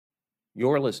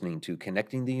You're listening to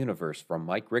Connecting the Universe from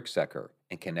Mike Ricksecker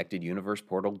and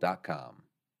ConnectedUniversePortal.com.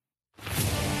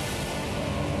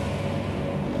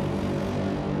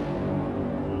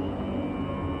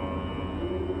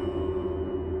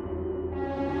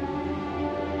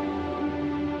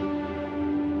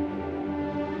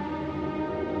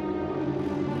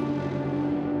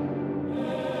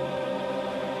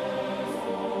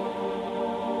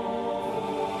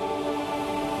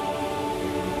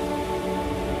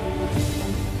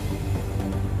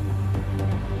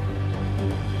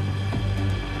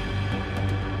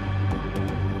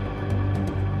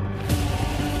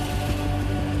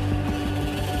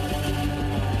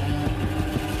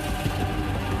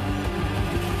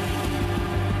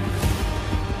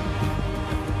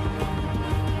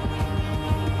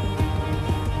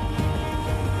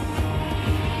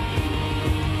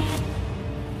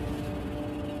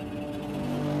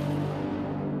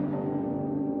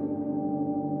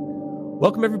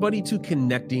 Welcome, everybody, to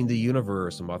Connecting the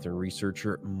Universe. I'm author and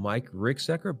researcher Mike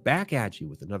Ricksecker, back at you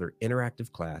with another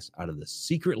interactive class out of the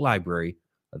secret library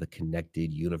of the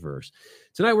Connected Universe.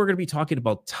 Tonight, we're going to be talking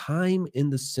about time in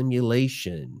the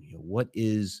simulation. What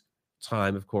is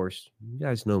time? Of course, you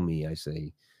guys know me. I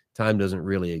say time doesn't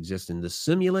really exist in the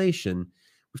simulation.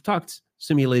 We've talked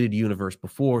simulated universe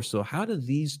before, so how do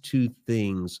these two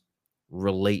things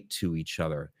relate to each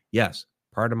other? Yes,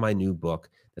 part of my new book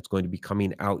that's going to be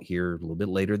coming out here a little bit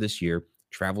later this year,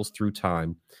 Travels Through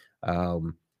Time.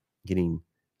 Getting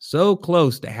so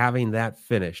close to having that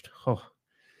finished. Oh,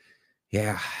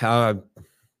 yeah.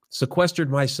 Sequestered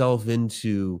myself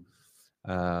into,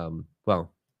 my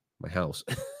house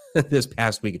this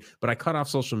past weekend. But I cut off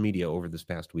social media over this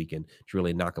past weekend to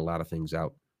really knock a lot of things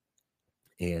out.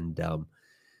 And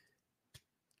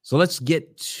so let's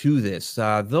get to this.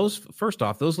 Those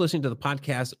listening to the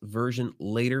podcast version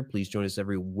later, please join us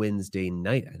every Wednesday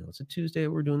night. I know it's a Tuesday.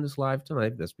 We're doing this live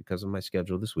tonight. That's because of my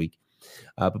schedule this week.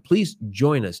 But please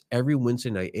join us every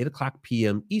Wednesday night, 8 o'clock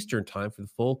p.m. Eastern time for the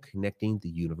full Connecting the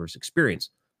Universe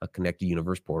experience at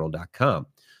ConnectedUniversePortal.com.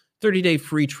 30-day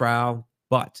free trial,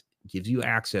 but gives you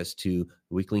access to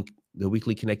the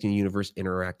weekly Connecting the Universe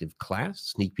interactive class,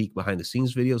 sneak peek behind the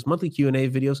scenes videos, monthly Q&A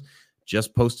videos.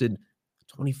 Just posted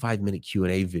 25-minute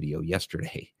Q&A video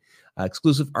yesterday.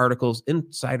 Exclusive articles,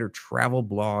 insider travel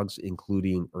blogs,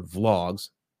 or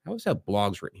vlogs. I always have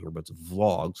blogs written here, but it's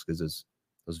vlogs because it's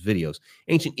those videos.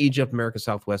 Ancient Egypt, America,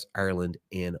 Southwest, Ireland,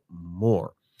 and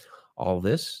more. All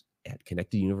this at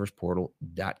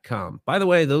ConnectedUniversePortal.com. By the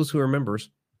way, those who are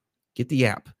members, get the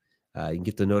app. You can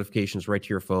get the notifications right to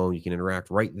your phone. You can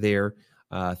interact right there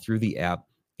through the app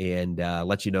and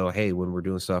let you know, hey, when we're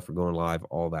doing stuff, we're going live,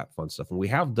 all that fun stuff. And we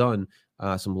have done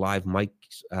some live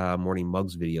Mike's Morning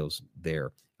Mugs videos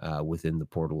there within the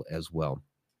portal as well.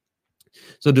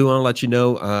 So do want to let you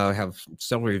know, I have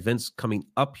several events coming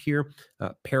up here.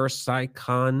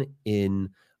 Parapsychon in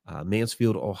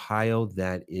Mansfield, Ohio.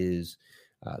 That is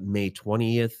May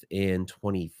 20th and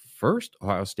 21st.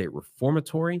 Ohio State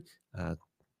Reformatory.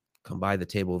 Come by the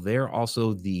table there.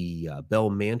 Also, the Bell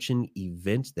Mansion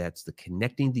event. That's the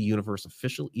Connecting the Universe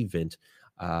official event.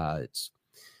 It's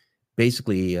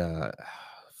basically a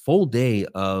full day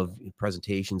of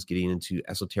presentations getting into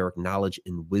esoteric knowledge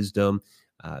and wisdom.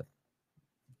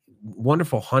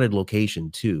 Wonderful haunted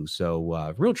location, too.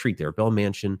 So real treat there. Bell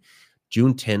Mansion,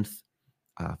 June 10th,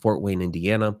 Fort Wayne,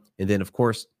 Indiana. And then, of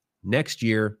course, next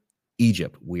year,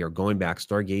 Egypt. We are going back,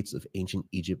 Stargates of Ancient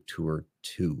Egypt Tour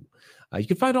 2. You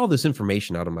can find all this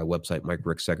information out on my website,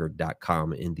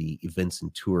 MikeRicksecker.com, in the events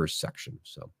and tours section.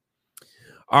 So,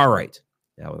 all right.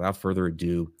 Now, without further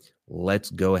ado, let's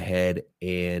go ahead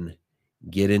and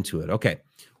get into it. Okay.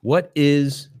 What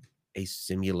is a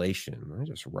simulation? I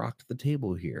just rocked the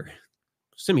table here.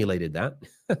 Simulated that.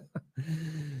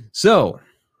 So,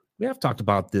 we have talked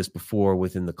about this before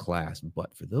within the class,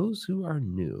 but for those who are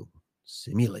new,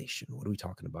 simulation, what are we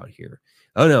talking about here?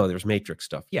 Oh, no, there's Matrix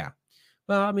stuff. Yeah.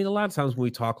 Well, I mean, a lot of times when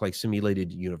we talk like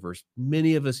simulated universe,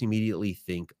 many of us immediately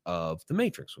think of the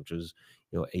Matrix, which is,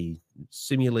 a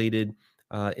simulated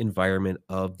environment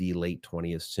of the late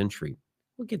 20th century.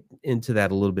 We'll get into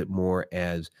that a little bit more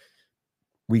as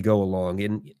we go along.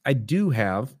 And I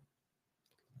throw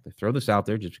this out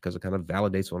there just because it kind of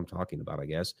validates what I'm talking about, I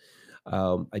guess.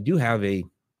 I do have a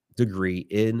degree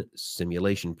in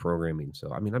simulation programming.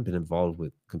 So, I mean, I've been involved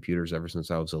with computers ever since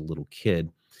I was a little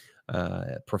kid,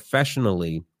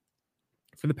 professionally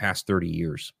for the past 30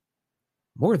 years.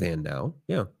 More than now.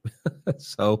 Yeah.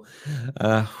 So,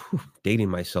 dating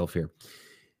myself here.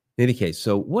 In any case,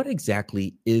 so what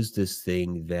exactly is this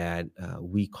thing that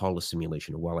we call a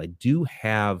simulation? While I do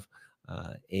have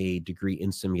a degree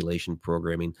in simulation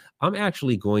programming, I'm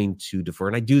actually going to defer,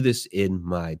 and I do this in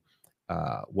my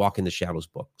Walk in the Shadows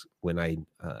book when I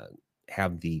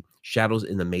have the Shadows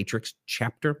in the Matrix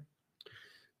chapter,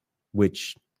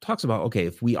 which talks about, okay,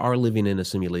 if we are living in a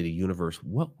simulated universe,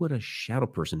 what would a shadow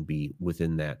person be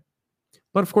within that?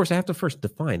 But of course, I have to first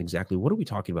define exactly what are we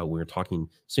talking about when we're talking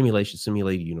simulation,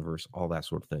 simulated universe, all that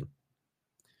sort of thing.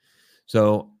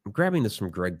 So I'm grabbing this from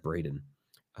Greg Braden.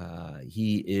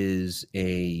 He is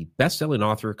a best-selling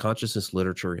author, consciousness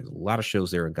literature. He has a lot of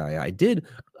shows there in Gaia. I did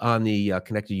on the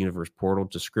Connected Universe portal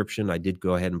description, I did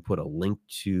go ahead and put a link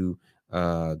to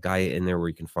Gaia in there where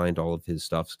you can find all of his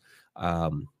stuff.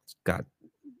 It's got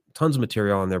tons of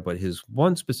material on there, but his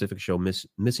one specific show,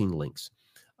 Missing Links,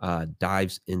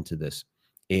 dives into this.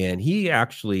 And he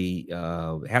actually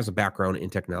has a background in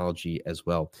technology as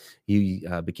well. He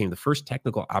became the first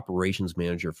technical operations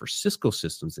manager for Cisco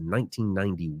Systems in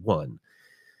 1991.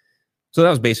 So that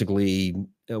was basically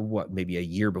maybe a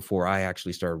year before I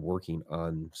actually started working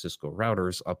on Cisco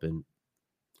routers up in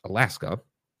Alaska.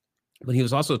 But he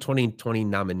was also a 2020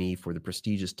 nominee for the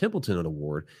prestigious Templeton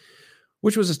Award,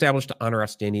 which was established to honor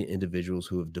outstanding individuals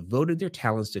who have devoted their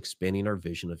talents to expanding our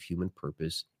vision of human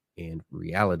purpose and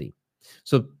reality.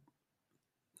 So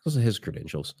those are his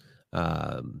credentials.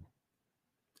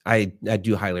 I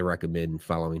do highly recommend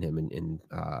following him and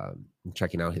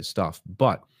checking out his stuff.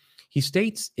 But he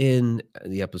states in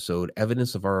the episode,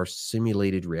 Evidence of Our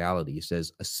Simulated Reality, he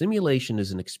says, a simulation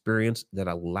is an experience that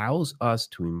allows us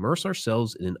to immerse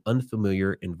ourselves in an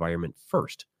unfamiliar environment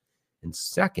first. And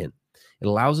second, it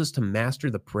allows us to master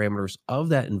the parameters of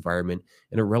that environment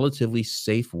in a relatively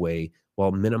safe way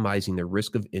while minimizing the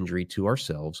risk of injury to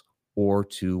ourselves or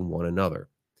to one another.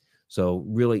 So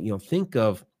really, think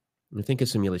of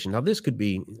simulation. Now, this could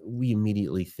be, we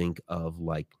immediately think of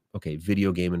like, okay,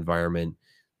 video game environment.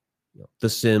 The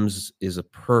Sims is a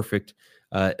perfect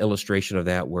illustration of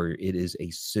that, where it is a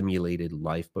simulated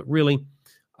life. But really,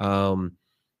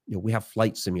 we have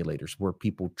flight simulators where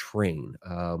people train.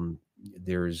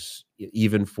 There's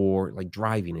even for like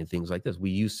driving and things like this. We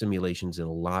use simulations in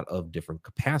a lot of different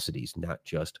capacities, not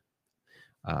just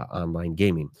online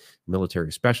gaming. Military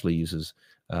especially uses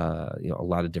a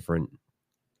lot of different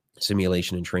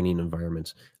simulation and training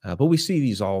environments, but we see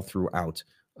these all throughout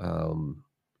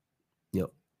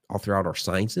all throughout our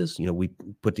sciences. We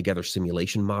put together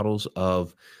simulation models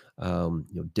of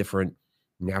different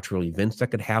natural events that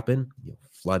could happen,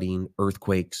 flooding,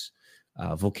 earthquakes,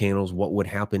 volcanoes. What would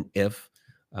happen if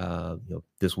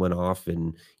this went off?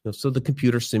 And so the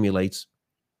computer simulates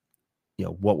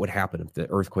what would happen if the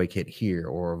earthquake hit here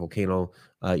or a volcano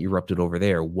erupted over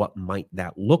there. What might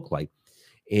that look like?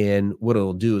 And what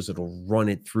it'll do is it'll run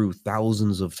it through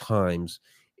thousands of times,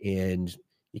 and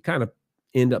you kind of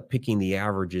end up picking the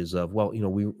averages of,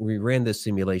 we ran this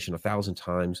simulation 1,000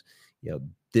 times.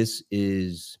 This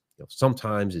is,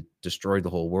 sometimes it destroyed the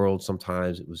whole world.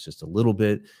 Sometimes it was just a little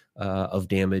bit of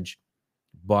damage,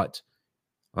 but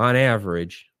on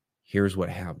average, here's what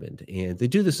happened. And they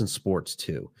do this in sports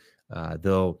too.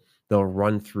 They'll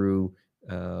run through,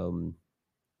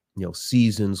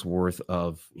 seasons worth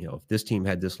of, if this team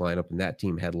had this lineup and that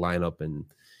team had lineup, and,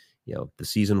 the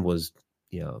season was,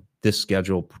 this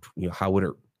schedule, how would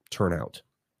it turn out?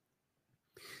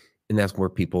 And that's where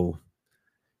people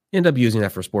end up using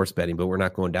that for sports betting, but we're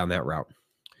not going down that route.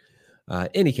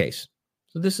 Any case,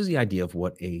 so this is the idea of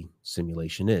what a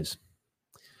simulation is.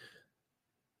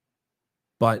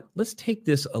 But let's take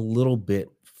this a little bit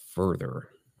further.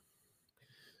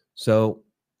 So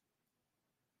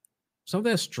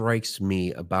something that strikes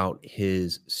me about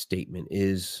his statement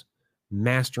is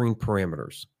mastering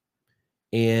parameters.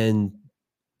 And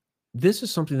this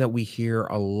is something that we hear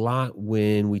a lot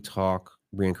when we talk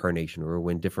reincarnation, or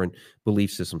when different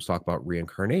belief systems talk about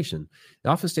reincarnation. They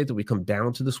often state that we come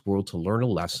down to this world to learn a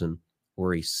lesson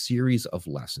or a series of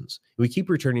lessons. We keep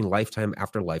returning lifetime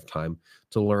after lifetime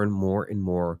to learn more and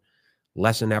more,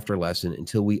 lesson after lesson,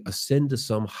 until we ascend to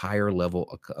some higher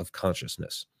level of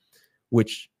consciousness,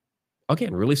 which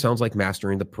again really sounds like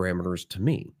mastering the parameters to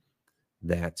me.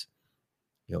 That,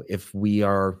 if we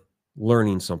are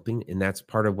learning something, and that's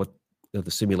part of what the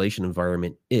simulation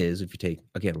environment is. If you take,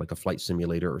 again, like a flight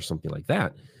simulator or something like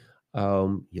that,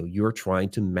 you're trying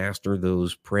to master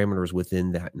those parameters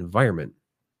within that environment.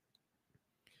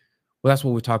 Well, that's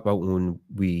what we talk about when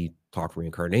we talk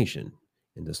reincarnation,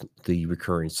 in the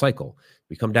recurring cycle.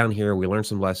 We come down here, we learn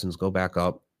some lessons, go back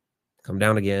up, come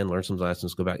down again, learn some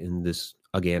lessons, go back in this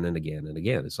again and again and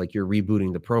again. It's like you're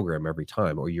rebooting the program every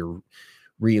time, or you're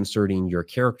reinserting your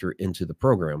character into the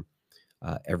program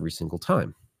every single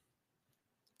time.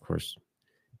 Of course,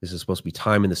 This is supposed to be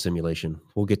time in the simulation.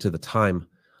 We'll get to the time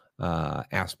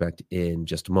aspect in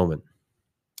just a moment.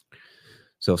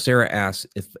 So Sarah asks,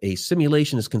 if a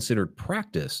simulation is considered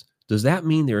practice, does that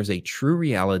mean there is a true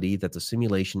reality that the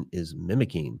simulation is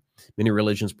mimicking? Many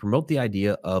religions promote the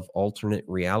idea of alternate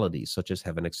realities, such as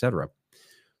heaven, etc.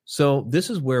 So this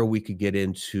is where we could get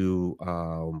into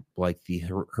like the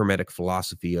Hermetic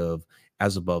philosophy of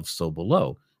as above, so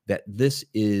below, that this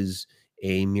is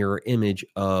a mirror image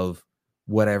of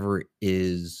whatever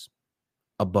is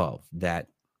above, that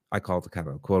I call it the kind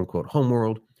of quote unquote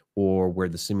homeworld, or where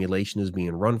the simulation is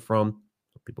being run from.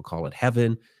 Some people call it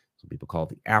heaven. Some people call it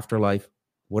the afterlife,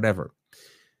 whatever.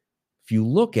 If you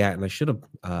look at, and I should have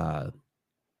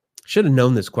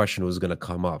known this question was going to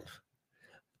come up,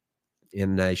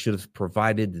 and I should have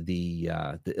provided the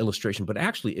illustration. But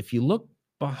actually, if you look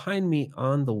behind me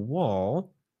on the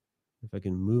wall, if I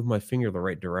can move my finger the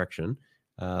right direction,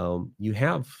 you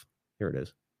have, here it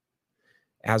is,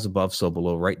 as above, so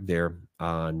below, right there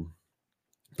on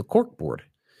the cork board.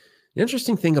 The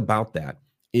interesting thing about that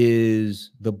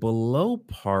is the below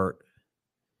part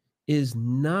is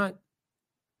not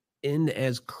in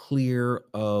as clear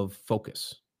of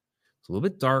focus. It's a little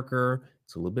bit darker.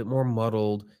 It's a little bit more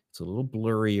muddled. It's a little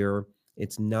blurrier.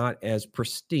 It's not as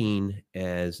pristine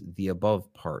as the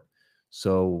above part.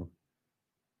 So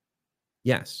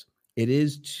yes, it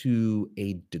is to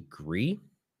a degree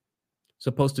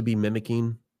supposed to be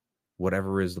mimicking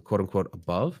whatever is the quote unquote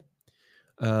above.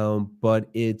 But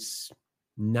it's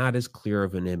not as clear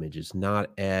of an image. It's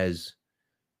not as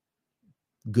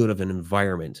good of an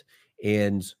environment.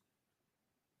 And,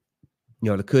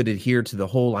 it could adhere to the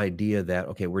whole idea that,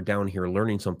 okay, we're down here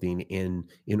learning something. And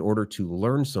in order to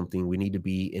learn something, we need to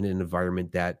be in an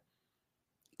environment that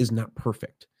is not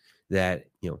perfect, that,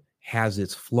 has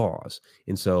its flaws.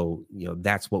 And so,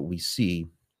 that's what we see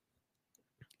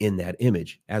in that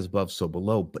image, as above, so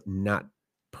below, but not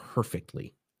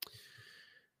perfectly.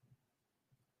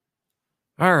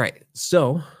 All right,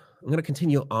 so I'm going to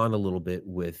continue on a little bit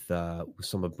with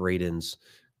some of Braden's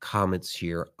comments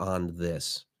here on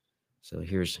this. So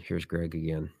here's Greg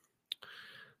again.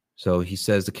 So he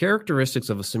says, the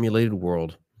characteristics of a simulated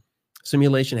world.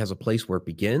 Simulation has a place where it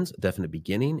begins, a definite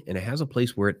beginning, and it has a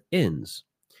place where it ends.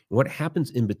 And what happens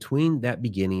in between that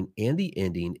beginning and the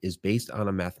ending is based on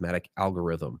a mathematic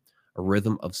algorithm, a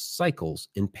rhythm of cycles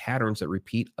and patterns that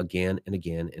repeat again and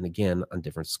again and again on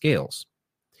different scales.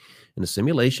 In a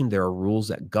simulation, there are rules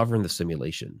that govern the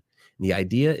simulation. And the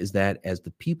idea is that as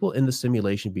the people in the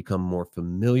simulation become more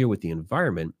familiar with the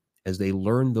environment, as they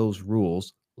learn those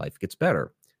rules, life gets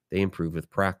better. They improve with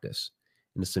practice.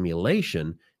 In a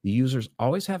simulation, the users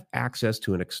always have access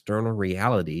to an external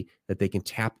reality that they can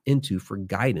tap into for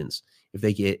guidance if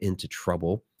they get into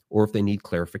trouble or if they need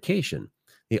clarification.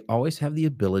 They always have the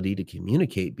ability to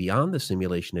communicate beyond the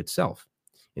simulation itself.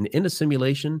 And in a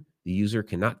simulation, the user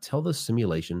cannot tell the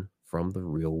simulation from the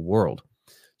real world.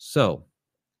 So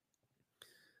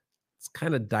let's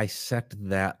kind of dissect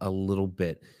that a little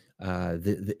bit,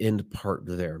 the end part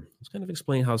there. Let's kind of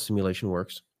explain how simulation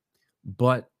works.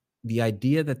 But the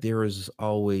idea that there is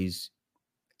always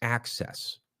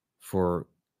access for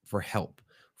help,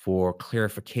 for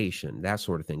clarification, that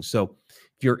sort of thing. So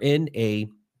if you're in there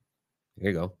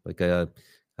you go, like a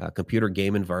computer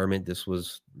game environment, this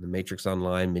was the Matrix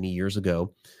Online many years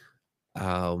ago.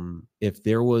 If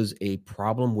there was a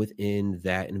problem within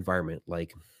that environment,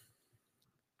 like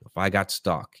if I got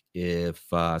stuck, if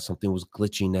something was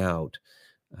glitching out,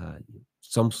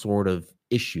 some sort of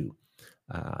issue,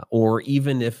 or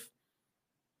even if,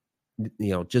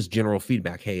 just general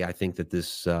feedback, hey, I think that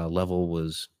this level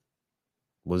was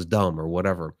dumb or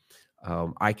whatever,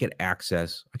 I could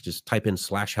just type in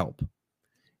 /help.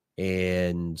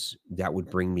 And that would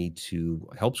bring me to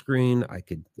a help screen. I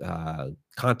could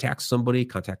contact somebody,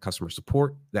 contact customer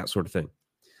support, that sort of thing.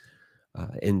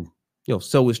 And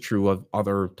so is true of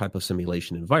other type of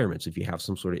simulation environments. If you have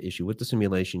some sort of issue with the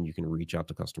simulation, you can reach out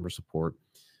to customer support,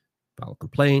 file a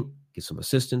complaint, get some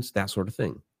assistance, that sort of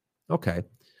thing. Okay,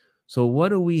 so what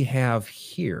do we have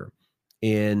here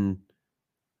in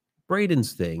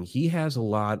Braden's thing? He has a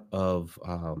lot of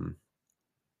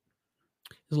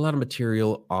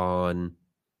material on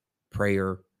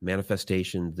prayer,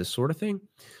 manifestation, this sort of thing.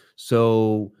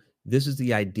 So this is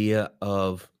the idea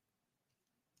of,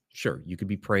 sure, you could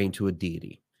be praying to a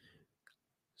deity,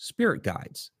 spirit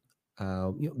guides,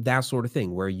 that sort of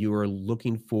thing, where you are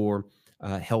looking for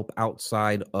help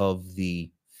outside of the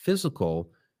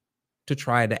physical to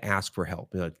try to ask for help.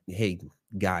 Like, hey,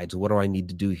 guides, what do I need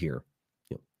to do here?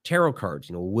 tarot cards.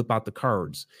 We'll whip out the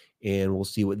cards and we'll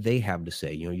see what they have to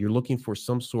say. You're looking for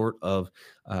some sort of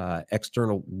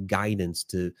external guidance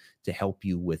to help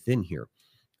you within here.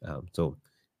 So,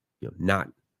 not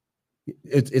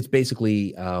it's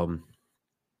basically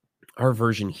our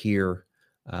version here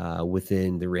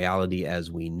within the reality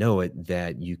as we know it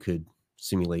that you could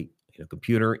simulate in a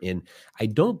computer. And I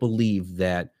don't believe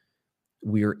that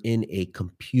we're in a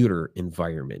computer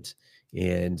environment.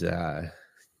 And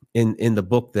in the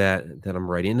book that I'm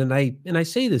writing, and I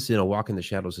say this in A Walk in the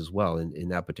Shadows as well, in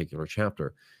that particular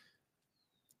chapter,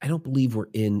 I don't believe we're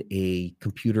in a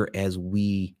computer as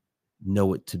we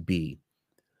know it to be.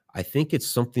 I think it's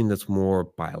something that's more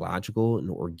biological and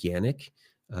organic.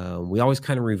 We always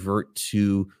kind of revert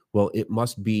to, well, it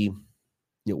must be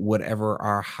whatever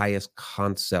our highest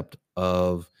concept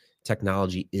of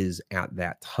technology is at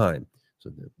that time.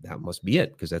 So that must be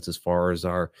it, because that's as far as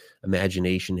our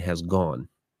imagination has gone.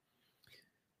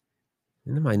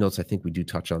 And in my notes, I think we do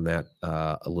touch on that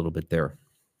a little bit there.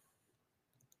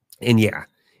 And yeah,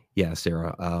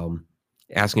 Sarah,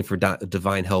 asking for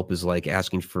divine help is like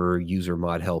asking for user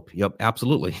mod help. Yep,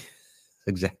 absolutely.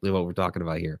 Exactly what we're talking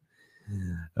about here.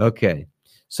 Okay,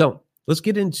 so let's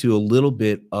get into a little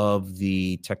bit of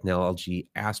the technology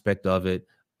aspect of it.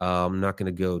 I'm not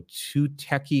going to go too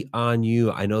techie on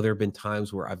you. I know there have been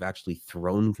times where I've actually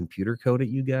thrown computer code at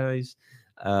you guys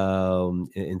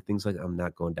and things like that. I'm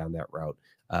not going down that route.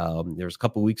 There's a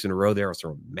couple weeks in a row there I was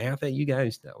throwing math at you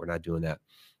guys. No, we're not doing that.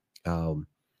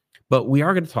 But we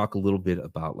are going to talk a little bit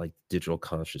about like digital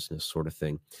consciousness sort of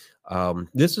thing.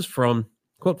 This is from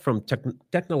quote from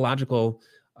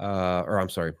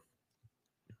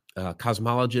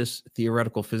cosmologist,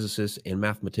 theoretical physicist, and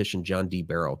mathematician John D.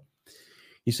 Barrow.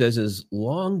 He says, it has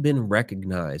long been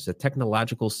recognized that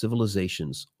technological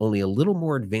civilizations only a little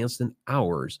more advanced than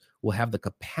ours will have the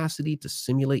capacity to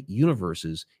simulate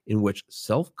universes in which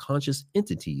self-conscious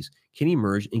entities can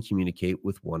emerge and communicate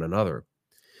with one another.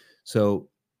 So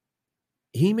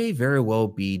he may very well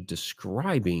be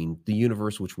describing the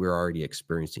universe which we're already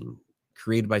experiencing,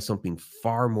 created by something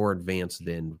far more advanced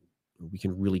than we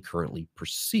can really currently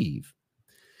perceive.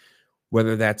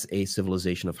 Whether that's a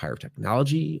civilization of higher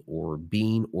technology or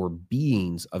being or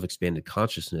beings of expanded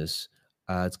consciousness,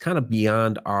 it's kind of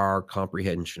beyond our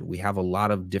comprehension. We have a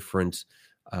lot of different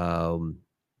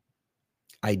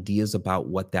ideas about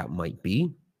what that might be.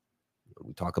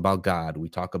 We talk about God. We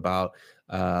talk about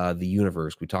the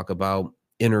universe. We talk about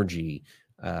energy.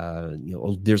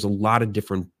 There's a lot of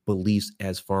different beliefs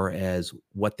as far as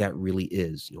what that really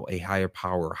is. A higher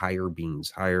power, higher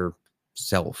beings, higher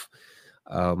self.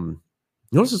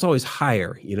 Notice it's always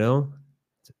higher,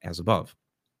 as above.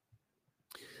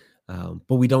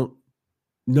 But we don't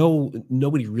know.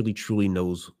 Nobody really truly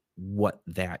knows what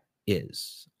that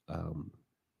is. And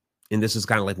this is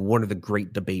kind of like one of the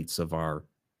great debates of our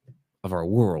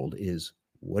world is,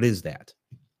 what is that?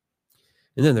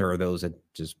 And then there are those that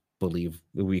just believe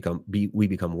we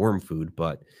become worm food,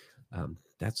 but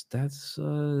that's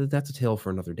a tale for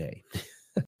another day.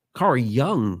 Carl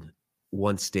Jung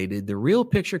once stated, the real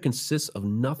picture consists of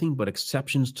nothing but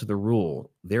exceptions to the rule.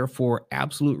 Therefore,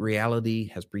 absolute reality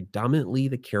has predominantly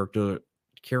the character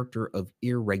of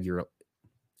irregularity.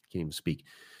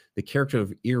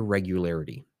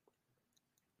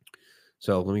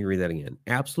 So let me read that again.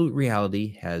 Absolute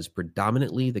reality has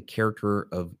predominantly the character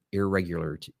of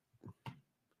irregularity.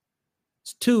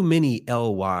 It's too many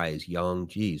LYs, Young.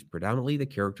 Geez, predominantly the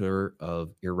character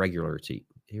of irregularity.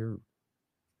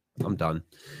 I'm done.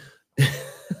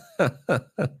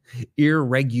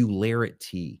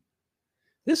 Irregularity.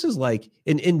 This is like,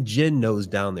 and Jen knows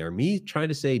down there, me trying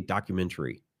to say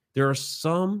documentary. There are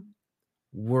some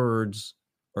words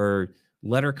or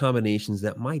letter combinations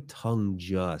that my tongue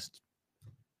just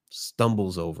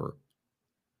stumbles over.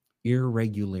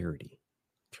 Irregularity.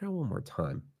 Try one more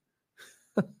time.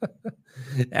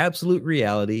 Absolute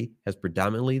reality has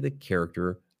predominantly the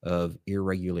character of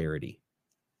irregularity.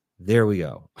 There we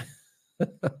go.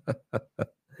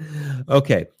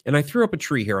 Okay. And I threw up a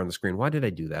tree here on the screen. Why did I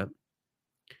do that?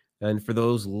 And for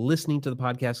those listening to the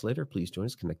podcast later, please join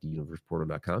us,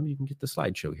 connecteduniverseportal.com. You can get the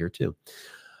slideshow here too.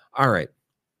 All right.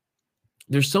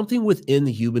 There's something within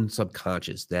the human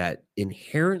subconscious that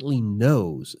inherently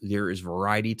knows there is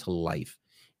variety to life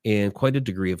and quite a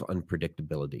degree of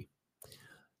unpredictability.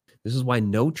 This is why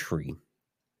no tree.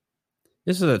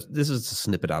 This is a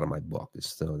snippet out of my book,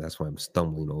 so that's why I'm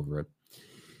stumbling over it.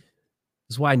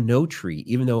 This is why no tree,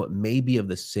 even though it may be of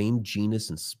the same genus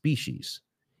and species,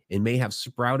 and may have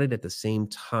sprouted at the same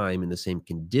time in the same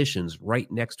conditions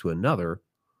right next to another,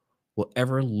 will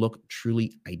ever look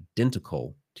truly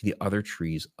identical to the other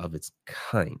trees of its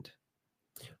kind.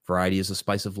 Variety is the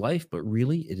spice of life, but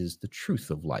really it is the truth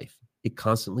of life. It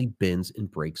constantly bends and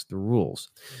breaks the rules.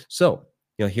 So,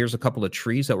 here's a couple of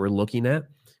trees that we're looking at,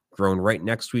 grown right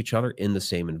next to each other in the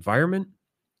same environment.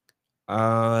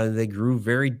 They grew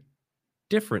very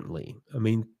differently. I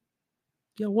mean,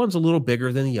 one's a little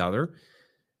bigger than the other.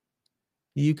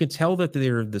 You can tell that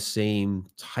they're the same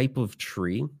type of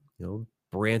tree,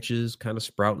 branches kind of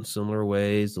sprout in similar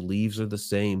ways. The leaves are the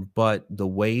same, but the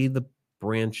way the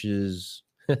branches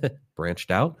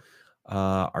branched out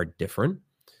are different.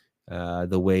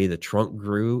 The way the trunk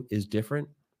grew is different.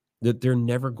 That they're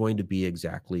never going to be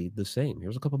exactly the same.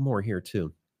 Here's a couple more here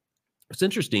too. What's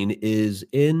interesting is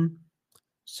in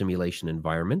simulation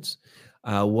environments,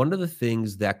 one of the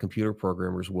things that computer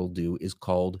programmers will do is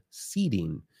called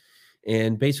seeding.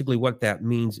 And basically what that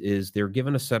means is they're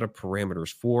given a set of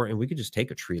parameters for, and we could just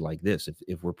take a tree like this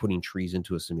if we're putting trees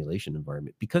into a simulation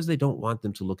environment, because they don't want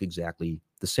them to look exactly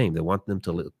the same. They want them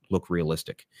to look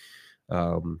realistic.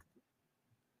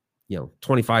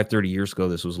 25, 30 years ago,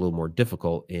 this was a little more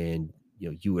difficult, and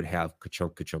you would have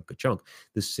ka-chunk, ka-chunk, ka-chunk,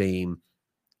 the same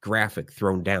graphic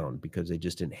thrown down because they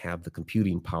just didn't have the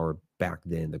computing power back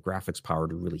then, the graphics power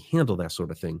to really handle that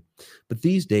sort of thing. But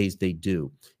these days they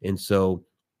do. And so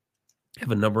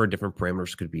have a number of different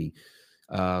parameters. Could be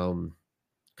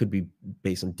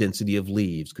based on density of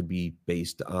leaves, could be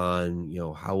based on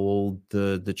how old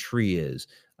the tree is,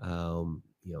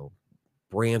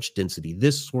 branch density,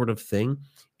 this sort of thing.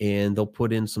 And they'll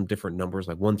put in some different numbers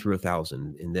like 1 through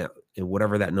 1,000, and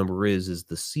whatever that number is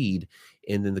the seed.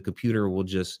 And then the computer will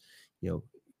just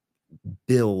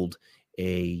build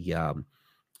a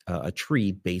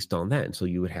tree based on that. And so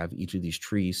you would have each of these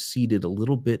trees seeded a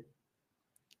little bit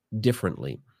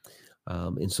differently.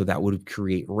 And so that would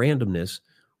create randomness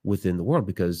within the world,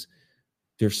 because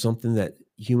there's something that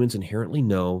humans inherently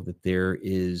know, that there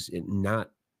is not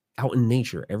out in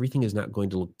nature. Everything is not going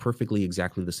to look perfectly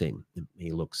exactly the same. It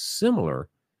may look similar,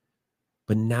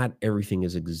 but not everything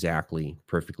is exactly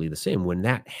perfectly the same. When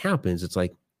that happens, it's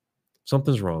like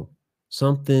something's wrong.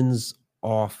 Something's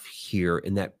off here,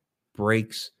 and that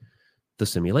breaks the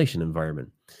simulation environment.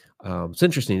 It's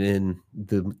interesting in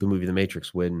the movie The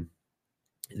Matrix, when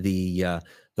the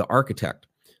architect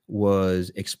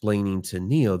was explaining to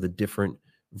Neo the different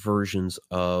versions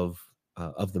of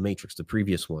the Matrix, the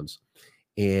previous ones.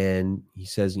 And he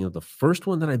says, the first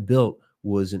one that I built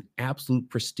was an absolute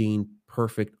pristine,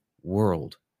 perfect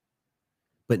world,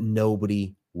 but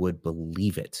nobody would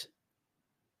believe it.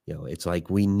 It's like,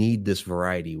 we need this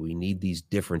variety. We need these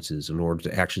differences in order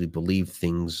to actually believe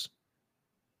things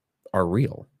are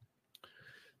real.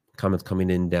 Comments coming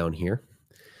in down here.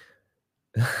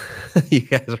 You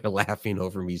guys are laughing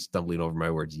over me stumbling over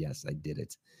my words. Yes, I did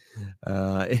it.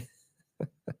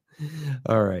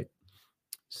 All right.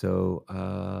 So,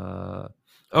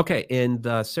 okay. And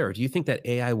Sarah, do you think that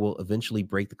AI will eventually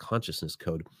break the consciousness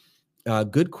code?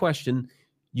 Good question.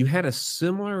 You had a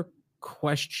similar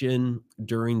question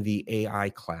during the AI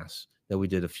class that we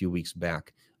did a few weeks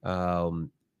back. Will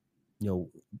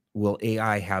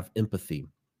AI have empathy?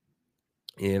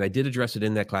 And I did address it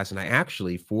in that class. And I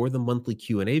actually, for the monthly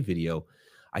Q&A video,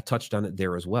 I touched on it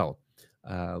there as well.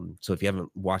 So if you haven't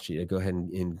watched it, go ahead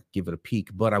and give it a peek.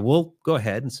 But I will go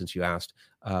ahead, and since you asked,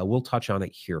 we'll touch on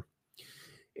it here.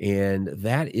 And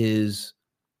that is,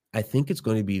 I think it's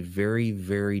going to be very,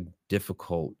 very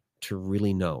difficult to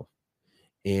really know.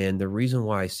 And the reason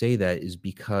why I say that is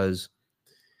because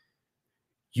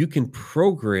you can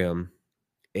program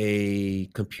a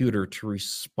computer to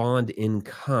respond in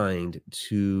kind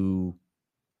to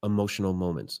emotional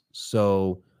moments.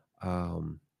 So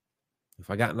if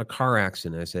I got in a car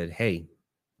accident, I said, hey,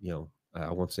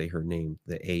 I won't say her name,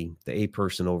 the A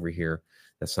person over here,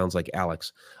 that sounds like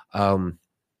Alex. If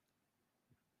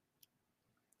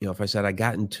I said I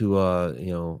got into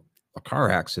a car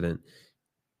accident,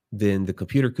 then the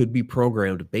computer could be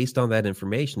programmed based on that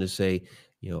information to say,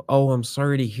 oh, I'm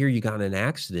sorry to hear you got in an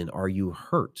accident. Are you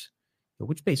hurt?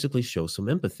 Which basically shows some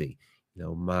empathy.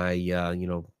 My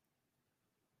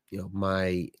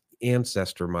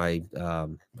ancestor, my I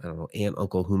don't know, aunt,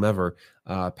 uncle, whomever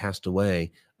passed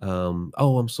away.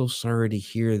 Oh, I'm so sorry to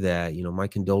hear that. My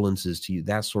condolences to you.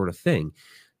 That sort of thing.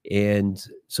 And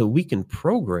so we can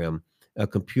program a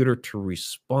computer to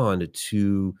respond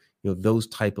to those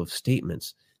type of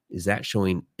statements. Is that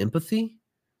showing empathy?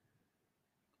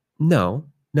 No.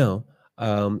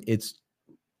 It's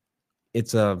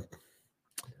a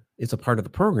part of the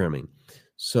programming.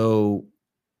 So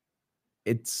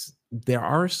there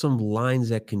are some lines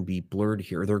that can be blurred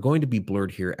here. They're going to be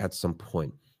blurred here at some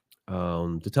point.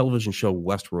 The television show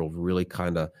Westworld really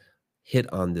kind of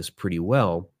hit on this pretty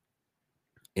well,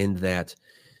 in that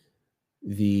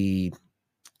the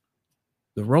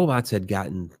robots had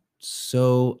gotten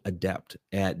so adept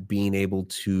at being able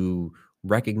to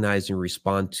recognize and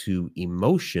respond to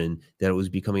emotion that it was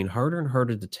becoming harder and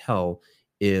harder to tell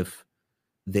if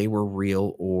they were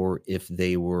real or if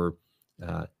they were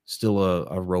still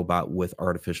a robot with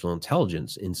artificial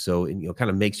intelligence. And so it, kind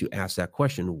of makes you ask that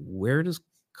question: where does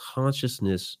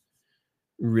consciousness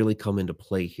really come into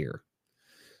play here?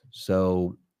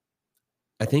 So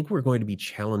I think we're going to be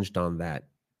challenged on that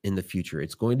in the future.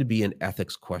 It's going to be an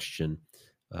ethics question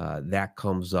that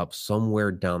comes up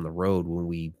somewhere down the road when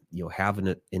we, have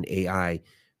an AI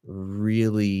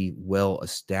really well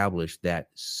established that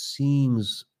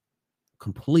seems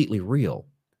completely real.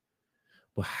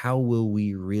 But how will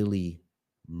we really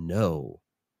know?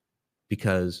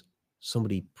 Because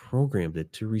somebody programmed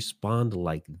it to respond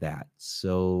like that.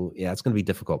 So yeah, it's going to be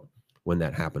difficult when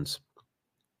that happens.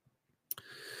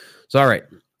 So all right,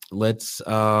 let's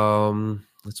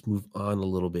move on a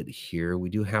little bit here. We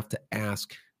do have to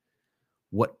ask,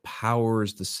 what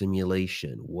powers the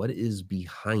simulation? What is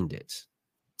behind it?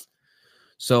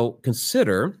 So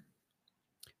consider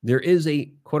there is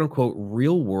a quote unquote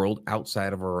real world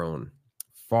outside of our own,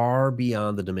 far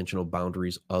beyond the dimensional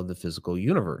boundaries of the physical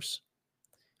universe.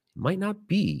 It might not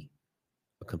be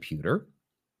a computer,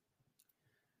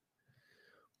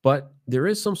 but there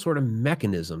is some sort of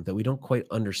mechanism that we don't quite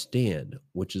understand,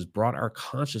 which has brought our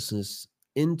consciousness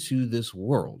into this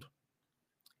world.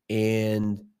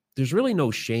 And there's really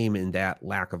no shame in that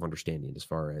lack of understanding as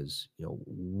far as,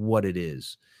 what it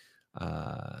is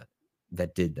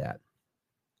that did that.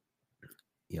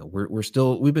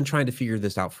 We've been trying to figure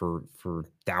this out for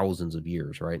thousands of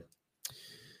years, right?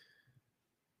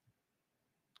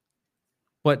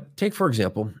 But take, for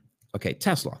example,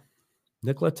 Tesla,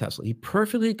 Nikola Tesla. He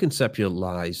perfectly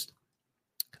conceptualized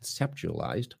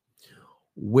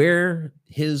where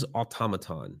his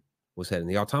automaton was heading.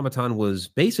 The automaton was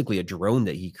basically a drone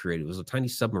that he created. It was a tiny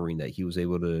submarine that he was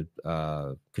able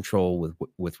to control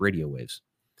with radio waves.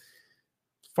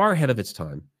 Far ahead of its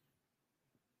time.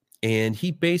 And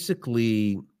he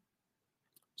basically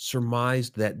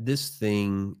surmised that this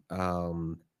thing,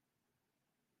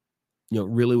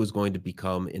 really was going to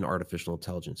become an artificial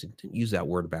intelligence. He didn't use that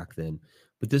word back then,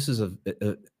 but this is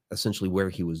essentially where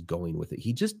he was going with it.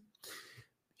 He just,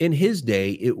 in his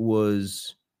day, it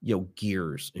was,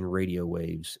 gears and radio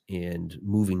waves and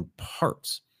moving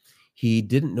parts. He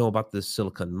didn't know about the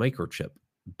silicon microchip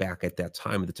back at that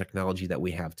time. The technology that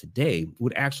we have today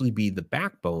would actually be the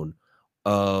backbone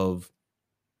of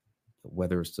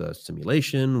whether it's a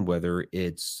simulation, whether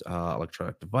it's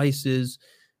electronic devices,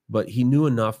 but he knew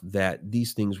enough that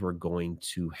these things were going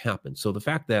to happen. So the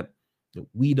fact that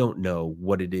we don't know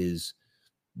what it is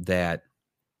that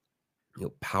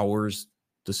powers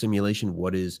the simulation,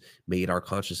 what is made our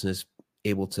consciousness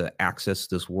able to access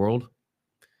this world,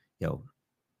 a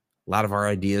lot of our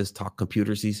ideas talk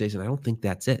computers these days, and I don't think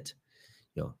that's it.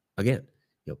 Again,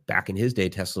 back in his day,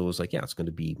 Tesla was like, yeah, it's going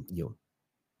to be,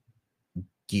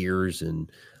 gears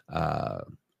and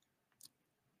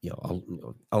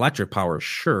electric power.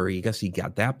 Sure, I guess he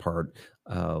got that part,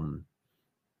 but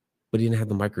he didn't have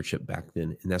the microchip back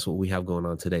then, and that's what we have going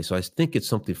on today. So I think it's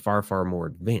something far, far more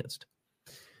advanced.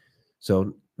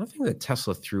 So nothing that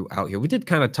Tesla threw out here. We did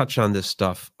kind of touch on this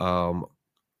stuff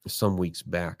some weeks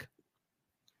back.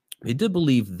 They did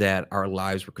believe that our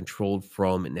lives were controlled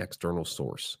from an external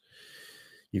source.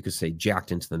 You could say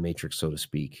jacked into the matrix, so to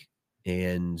speak.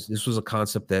 And this was a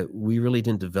concept that we really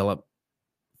didn't develop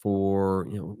for,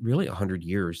 really 100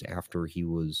 years after he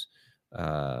was,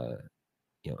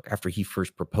 after he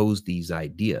first proposed these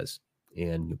ideas,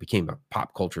 and it became a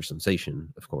pop culture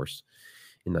sensation, of course,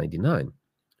 in 99.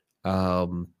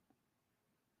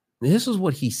 This is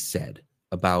what he said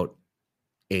about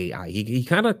AI. He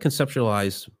kind of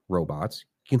conceptualized robots,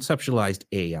 conceptualized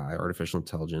AI, artificial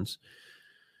intelligence,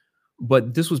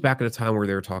 but this was back at a time where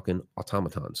they were talking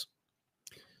automatons.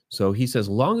 So he says,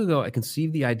 long ago, I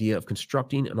conceived the idea of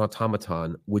constructing an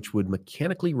automaton which would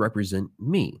mechanically represent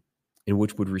me and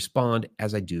which would respond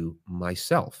as I do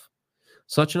myself.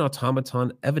 Such an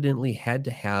automaton evidently had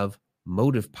to have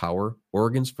motive power,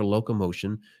 organs for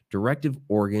locomotion, directive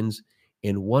organs,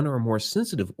 and one or more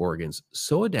sensitive organs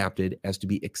so adapted as to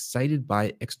be excited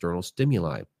by external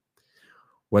stimuli.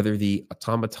 Whether the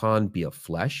automaton be of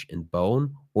flesh and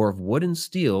bone or of wood and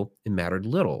steel, it mattered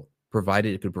little,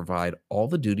 provided it could provide all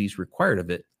the duties required of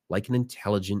it like an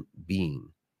intelligent being.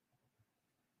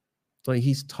 So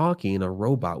he's talking a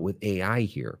robot with AI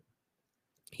here.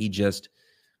 He just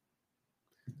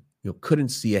couldn't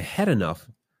see ahead enough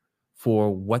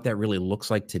for what that really looks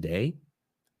like today.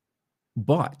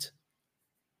 But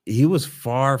he was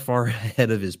far, far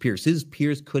ahead of his peers. His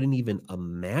peers couldn't even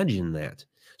imagine that.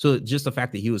 So just the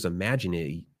fact that he was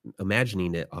imagining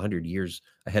it 100 years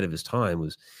ahead of his time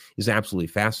is absolutely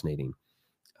fascinating.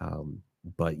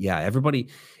 But yeah, everybody,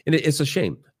 and it's a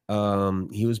shame.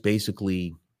 He was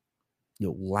basically,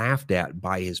 laughed at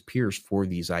by his peers for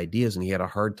these ideas, and he had a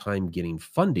hard time getting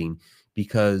funding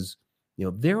because,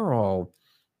 they're all,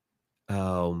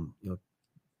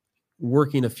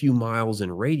 working a few miles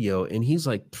in radio, and he's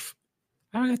like,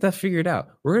 I don't got that figured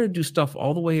out. We're going to do stuff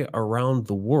all the way around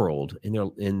the world, and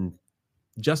in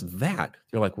just that,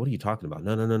 they're like, what are you talking about?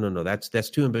 No, no, no, no, no. That's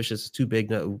too ambitious. It's too big.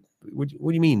 No, what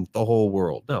do you mean the whole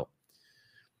world? No.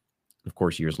 Of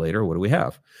course, years later, what do we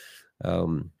have?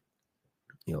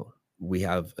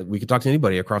 We could talk to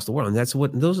anybody across the world, and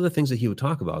those are the things that he would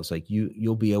talk about. It's like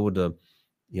you'll be able to,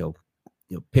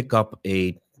 pick up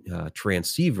a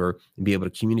transceiver and be able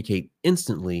to communicate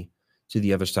instantly to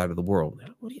the other side of the world.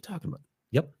 What are you talking about?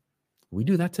 Yep, we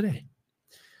do that today.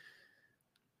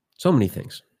 So many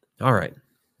things. All right,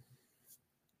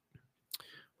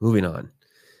 moving on.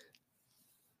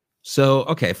 So,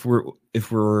 okay,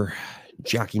 if we're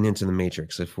jacking into the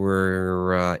matrix, if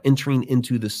we're entering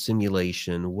into the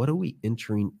simulation, what are we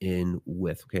entering in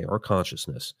with? Okay, our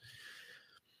consciousness.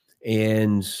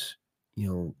 And,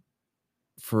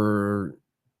 for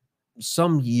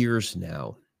some years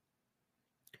now,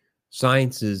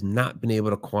 science has not been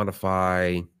able to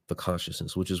quantify the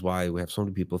consciousness, which is why we have so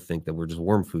many people think that we're just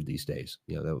worm food these days.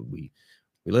 That we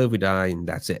live, we die, and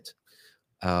that's it.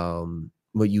 But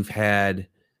you've had,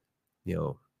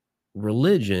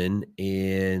 religion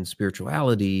and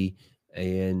spirituality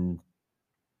and,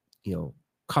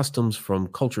 customs from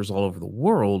cultures all over the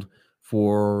world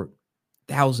for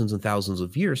thousands and thousands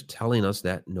of years telling us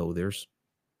that no, there's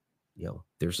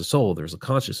a soul, there's a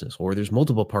consciousness, or there's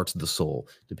multiple parts of the soul,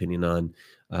 depending on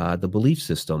the belief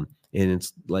system. And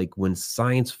it's like when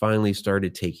science finally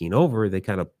started taking over, they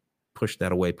kind of push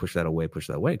that away,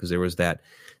 because there was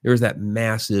that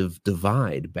massive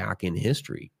divide back in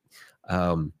history.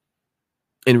 And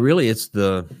really, it's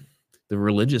the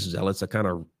religious zealots that kind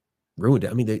of ruined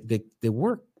it. I mean, they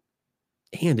work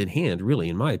hand in hand, really,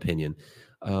 in my opinion.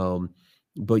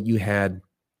 But you had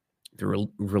the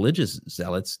religious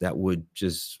zealots that would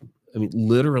just,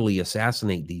 literally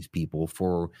assassinate these people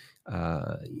for,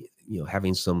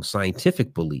 having some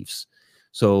scientific beliefs.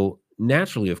 So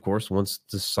naturally, of course, once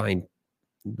the science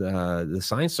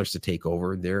starts to take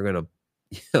over, they're going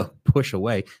to push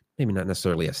away, maybe not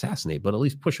necessarily assassinate, but at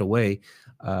least push away,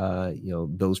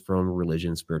 those from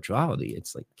religion and spirituality.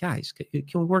 It's like, guys,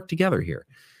 can we work together here?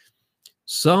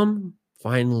 Some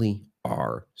finally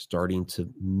are starting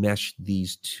to mesh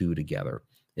these two together.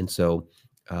 And so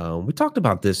we talked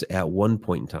about this at one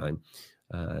point in time,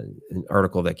 an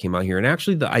article that came out here. And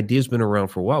actually, the idea's been around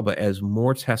for a while, but as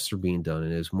more tests are being done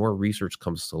and as more research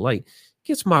comes to light, it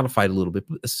gets modified a little bit.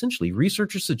 But essentially,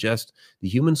 researchers suggest the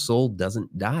human soul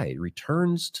doesn't die. It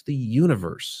returns to the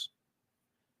universe,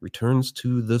 returns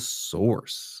to the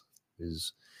source,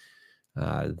 is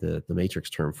the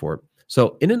Matrix term for it.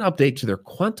 So in an update to their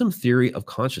quantum theory of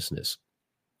consciousness,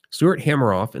 Stuart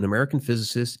Hameroff, an American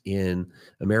physicist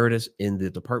emeritus in the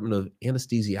Department of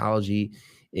Anesthesiology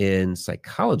and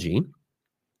Psychology,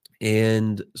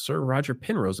 and Sir Roger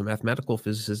Penrose, a mathematical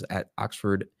physicist at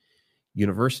Oxford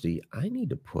University. I need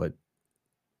to put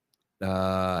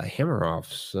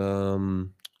Hameroff's,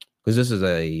 because this is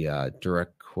a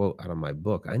direct quote out of my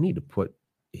book. I need to put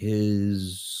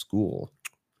his school.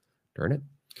 Darn it.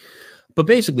 But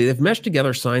basically, they've meshed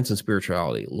together science and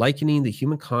spirituality, likening the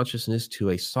human consciousness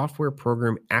to a software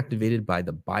program activated by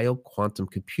the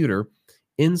bioquantum computer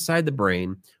inside the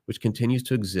brain, which continues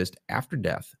to exist after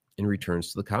death and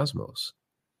returns to the cosmos.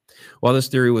 While this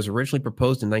theory was originally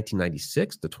proposed in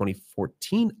 1996, the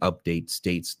 2014 update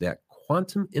states that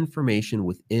quantum information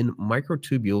within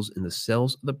microtubules in the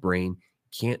cells of the brain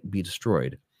can't be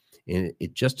destroyed, and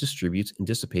it just distributes and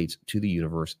dissipates to the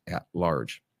universe at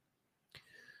large.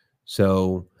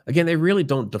 So again, they really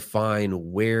don't define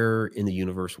where in the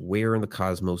universe, where in the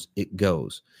cosmos it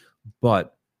goes,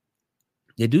 but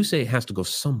they do say it has to go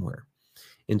somewhere.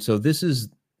 And so this is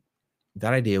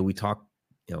that idea. We talk,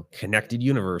 connected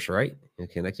universe, right? A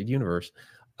connected universe.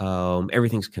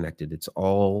 Everything's connected. It's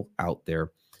all out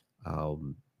there.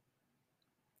 Could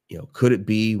it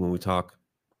be when we talk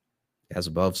as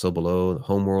above, so below, the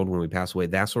home world when we pass away,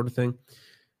 that sort of thing?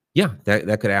 Yeah,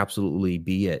 that could absolutely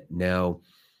be it. Now,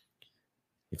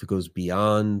 if it goes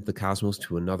beyond the cosmos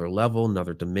to another level,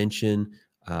 another dimension,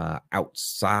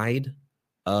 outside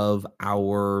of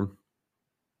our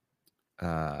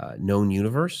known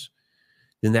universe,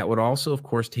 then that would also, of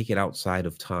course, take it outside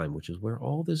of time, which is where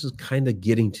all this is kind of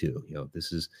getting to.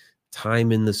 This is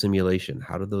time in the simulation.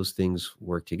 How do those things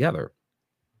work together?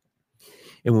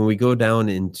 And when we go down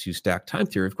into stacked time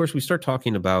theory, of course, we start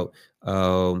talking about,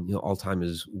 all time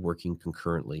is working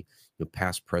concurrently,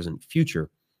 past, present,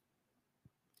 future.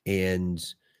 And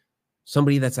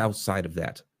somebody that's outside of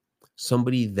that,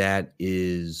 somebody that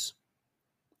is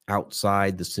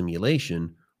outside the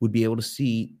simulation would be able to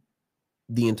see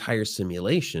the entire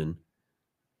simulation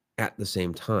at the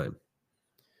same time.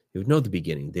 They would know the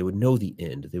beginning, they would know the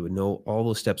end, they would know all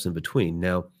those steps in between.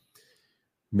 Now,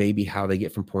 maybe how they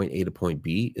get from point A to point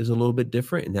B is a little bit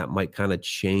different, and that might kind of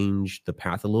change the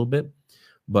path a little bit.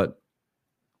 But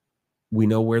we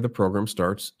know where the program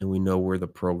starts and we know where the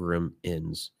program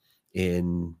ends.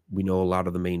 And we know a lot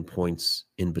of the main points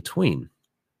in between.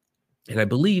 And I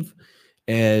believe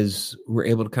as we're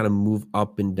able to kind of move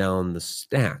up and down the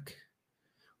stack,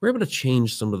 we're able to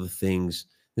change some of the things,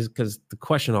 because the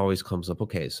question always comes up,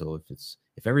 okay, so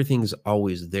if everything's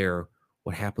always there,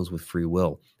 what happens with free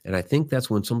will? And I think that's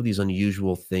when some of these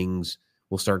unusual things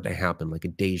will start to happen, like a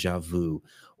deja vu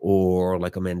or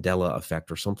like a Mandela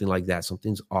effect or something like that.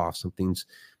 Something's off, something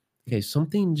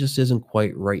just isn't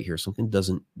quite right here. Something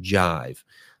doesn't jive.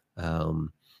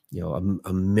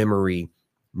 A memory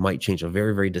might change. A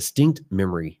very, very distinct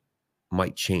memory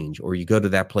might change, or you go to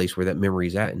that place where that memory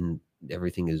is at and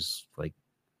everything is like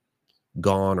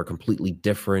gone or completely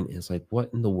different. And it's like,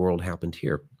 what in the world happened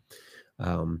here?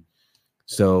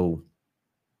 So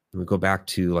when we go back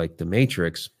to like the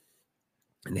Matrix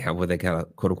and they have what they got a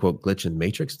quote unquote glitch in the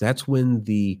Matrix, that's when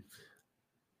the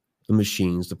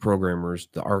machines, the programmers,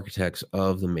 the architects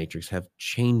of the Matrix have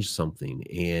changed something.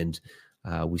 And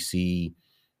we see,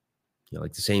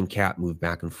 like the same cat move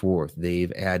back and forth.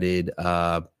 They've added,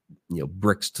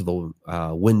 bricks to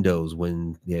the windows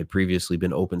when they had previously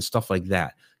been open, stuff like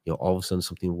that. All of a sudden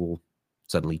something will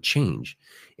suddenly change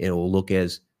and it will look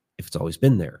as if it's always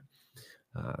been there.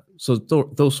 So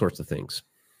those sorts of things.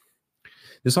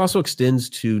 This also extends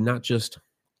to not just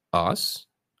us.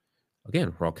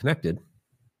 Again, we're all connected.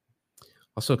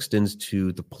 Also extends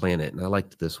to the planet. And I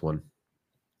liked this one.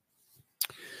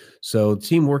 So the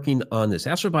team working on this,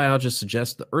 astrobiologists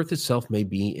suggest the Earth itself may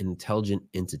be an intelligent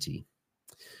entity.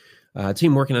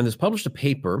 Team working on this published a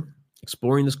paper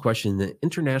exploring this question in the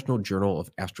International Journal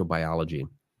of Astrobiology.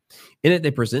 In it,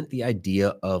 they present the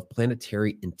idea of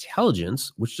planetary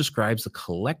intelligence, which describes the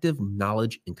collective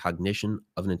knowledge and cognition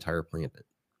of an entire planet.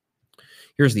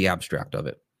 Here's the abstract of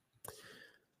it.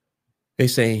 They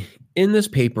say, in this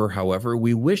paper, however,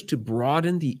 we wish to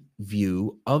broaden the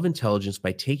view of intelligence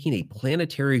by taking a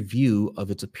planetary view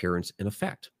of its appearance and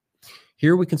effect.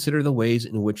 Here we consider the ways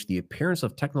in which the appearance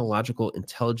of technological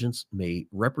intelligence may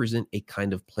represent a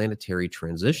kind of planetary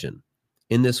transition.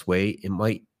 In this way, it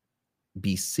might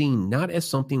be seen not as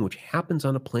something which happens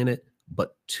on a planet,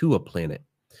 but to a planet.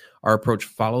 Our approach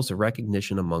follows a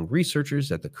recognition among researchers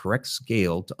that the correct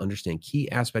scale to understand key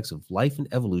aspects of life and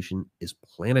evolution is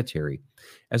planetary,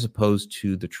 as opposed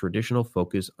to the traditional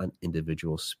focus on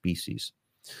individual species.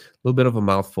 A little bit of a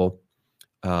mouthful,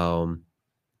 but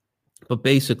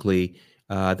basically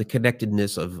the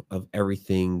connectedness of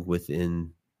everything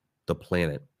within the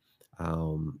planet.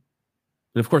 And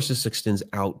of course, this extends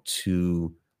out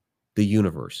to the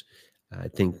universe. I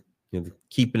think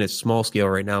keeping it small scale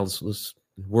right now, let's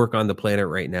work on the planet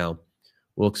right now.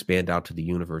 We'll expand out to the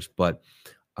universe, but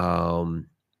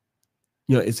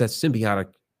it's that symbiotic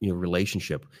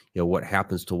relationship. What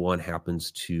happens to one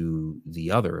happens to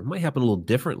the other. It might happen a little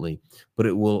differently, but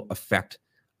it will affect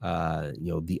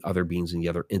the other beings and the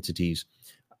other entities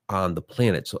on the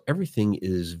planet. So everything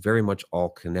is very much all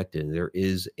connected. There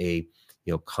is a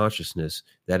consciousness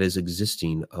that is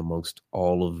existing amongst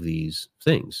all of these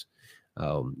things.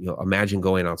 Imagine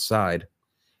going outside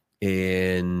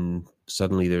and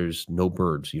suddenly there's no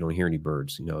birds. You don't hear any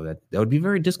birds. That would be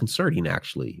very disconcerting,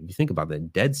 actually. If you think about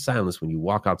that, dead silence when you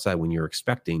walk outside, when you're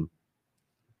expecting,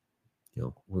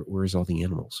 where's all the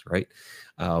animals, right?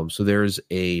 So there's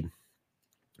a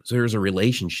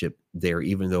relationship there,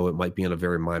 even though it might be on a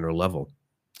very minor level.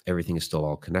 Everything is still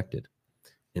all connected.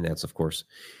 And that's, of course,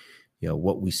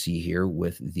 what we see here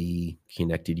with the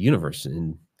connected universe.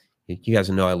 And you guys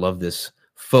know I love this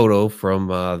photo from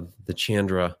the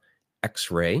Chandra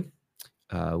X-ray,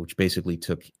 which basically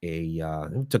took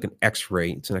an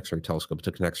X-ray. It's an X-ray telescope. It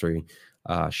took an X-ray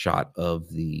shot of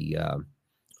the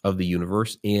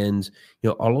universe, and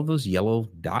all of those yellow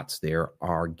dots there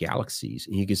are galaxies,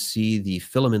 and you can see the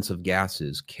filaments of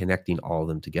gases connecting all of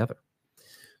them together.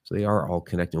 So they are all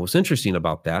connected. What's interesting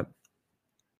about that,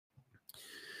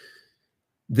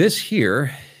 this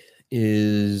here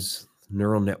is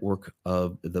neural network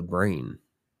of the brain.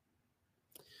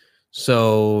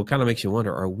 So kind of makes you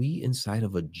wonder, are we inside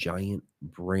of a giant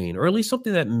brain, or at least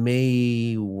something that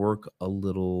may work a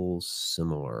little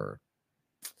similar?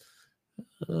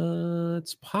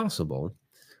 It's possible.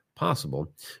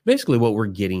 Possible. Basically, what we're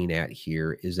getting at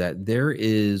here is that there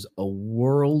is a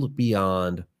world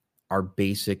beyond our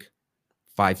basic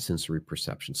five sensory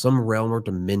perception, some realm or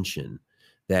dimension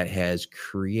that has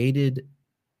created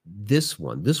this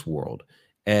world,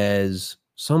 as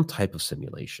some type of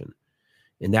simulation.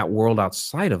 In that world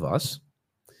outside of us,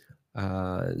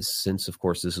 since, of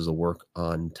course, this is a work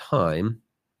on time,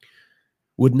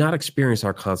 would not experience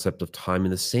our concept of time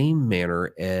in the same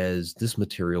manner as this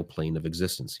material plane of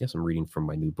existence. Yes, I'm reading from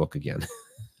my new book again.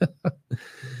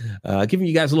 Giving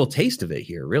you guys a little taste of it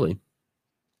here, really.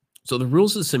 So the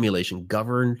rules of the simulation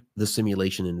govern the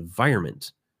simulation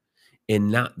environment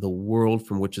and not the world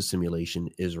from which a simulation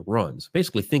is run. So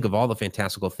basically, think of all the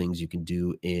fantastical things you can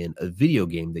do in a video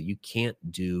game that you can't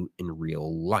do in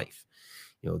real life.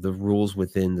 The rules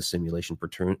within the simulation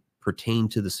pertain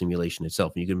to the simulation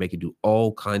itself. And you can make it do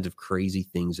all kinds of crazy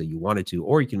things that you wanted to,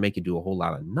 or you can make it do a whole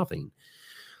lot of nothing.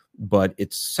 But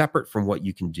it's separate from what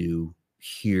you can do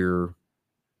here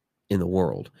in the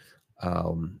world.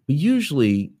 But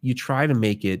usually you try to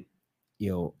make it,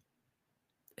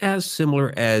 as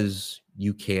similar as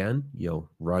you can,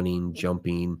 running,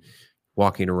 jumping,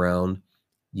 walking around.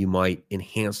 You might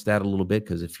enhance that a little bit,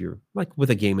 because if you're like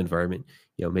with a game environment,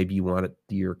 maybe you want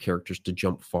your characters to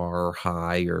jump far or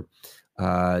high, or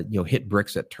hit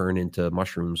bricks that turn into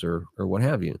mushrooms or what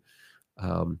have you.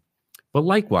 But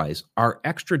likewise, our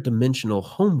extra dimensional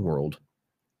homeworld,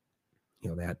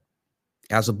 that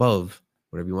as above,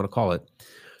 whatever you want to call it,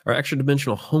 our extra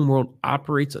dimensional homeworld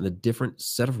operates on a different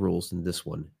set of rules than this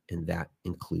one, and that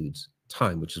includes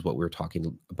time, which is what we were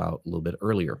talking about a little bit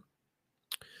earlier.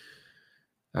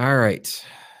 All right.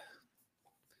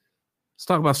 Let's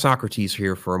talk about Socrates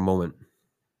here for a moment.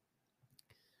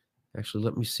 Actually,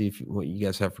 let me see what you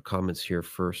guys have for comments here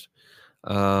first.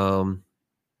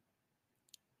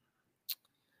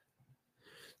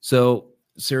 So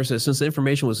Sarah says, since the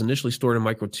information was initially stored in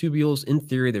microtubules, in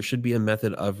theory, there should be a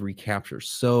method of recapture.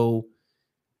 So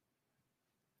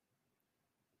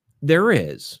there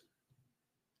is.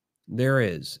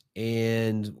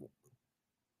 And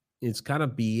it's kind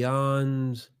of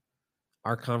beyond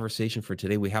our conversation for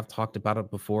today. We have talked about it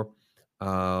before.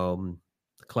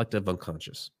 Collective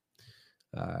unconscious.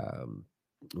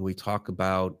 We talk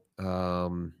about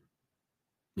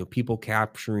people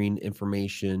capturing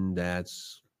information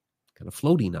that's kind of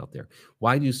floating out there.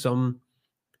 Why do some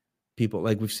people,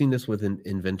 like we've seen this with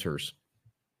inventors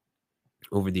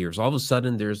over the years, all of a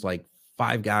sudden there's like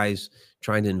 5 guys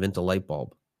trying to invent a light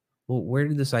bulb. Well, where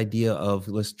did this idea of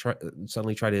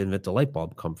suddenly try to invent a light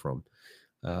bulb come from?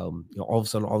 All of a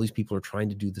sudden, all these people are trying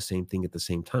to do the same thing at the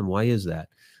same time. Why is that?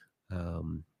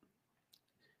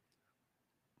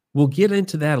 We'll get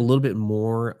into that a little bit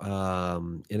more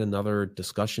in another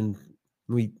discussion.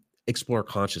 We explore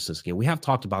consciousness again. We have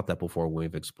talked about that before when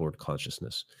we've explored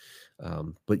consciousness.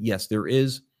 But yes, there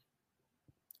is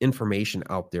information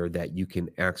out there that you can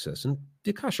access, and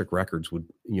the Akashic records would,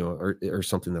 are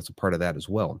something that's a part of that as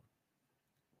well.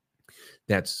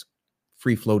 That's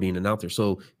free floating and out there.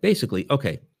 So basically,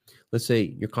 okay, let's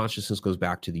say your consciousness goes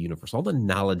back to the universe. All the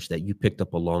knowledge that you picked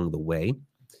up along the way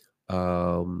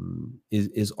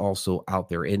is also out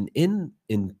there. And in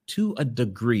to a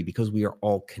degree, because we are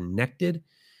all connected,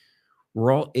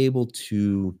 we're all able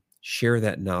to share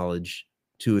that knowledge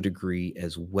to a degree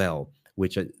as well,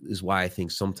 which is why I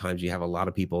think sometimes you have a lot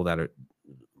of people that are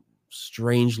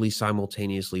strangely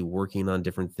simultaneously working on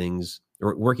different things,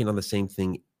 or working on the same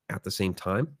thing at the same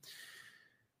time.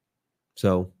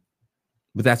 So,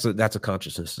 but that's a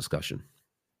consciousness discussion.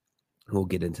 We'll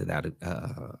get into that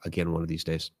again one of these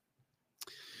days.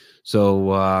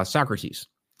 So Socrates,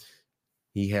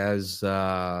 he has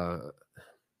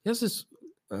this.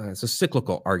 It's a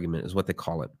cyclical argument, is what they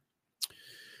call it.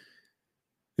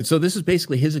 And so this is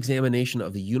basically his examination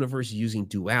of the universe using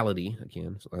duality,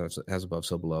 again, as above,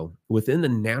 so below, within the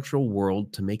natural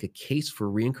world to make a case for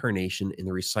reincarnation in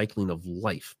the recycling of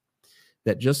life.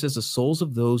 That just as the souls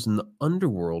of those in the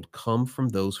underworld come from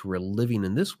those who are living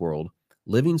in this world,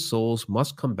 living souls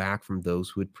must come back from those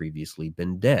who had previously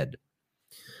been dead.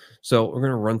 So we're going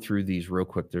to run through these real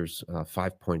quick. There's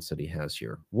 5 points that he has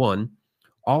here. 1,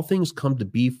 all things come to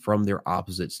be from their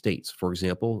opposite states. For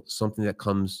example, something that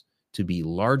comes to be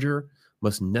larger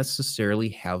must necessarily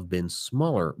have been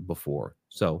smaller before.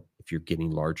 So if you're getting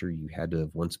larger, you had to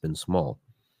have once been small,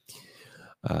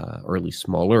 or at least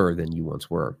smaller than you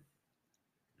once were.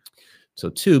 So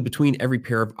 2, between every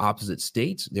pair of opposite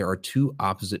states, there are 2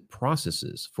 opposite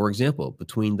processes. For example,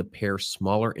 between the pair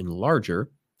smaller and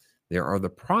larger, there are the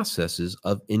processes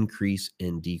of increase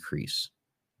and decrease.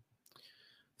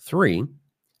 3,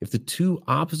 if the 2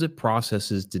 opposite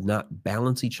processes did not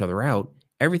balance each other out,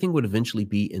 everything would eventually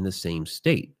be in the same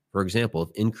state. For example, if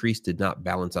increase did not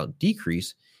balance out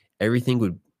decrease, everything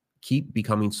would keep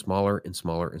becoming smaller and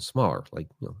smaller and smaller, like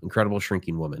Incredible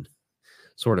Shrinking Woman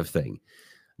sort of thing,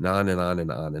 and on and on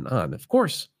and on and on. Of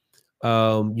course,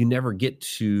 you never get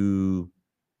to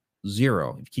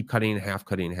 0. If you keep cutting in half,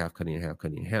 cutting in half, cutting in half,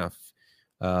 cutting in half,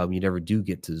 you never do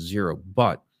get to 0.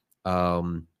 But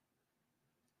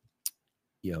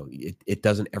it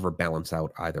doesn't ever balance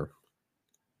out either.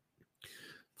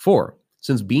 4,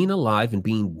 since being alive and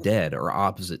being dead are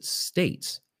opposite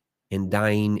states, and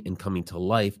dying and coming to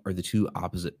life are the 2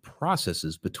 opposite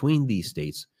processes between these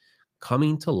states,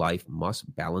 coming to life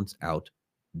must balance out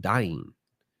dying.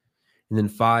 And then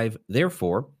 5,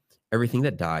 therefore, everything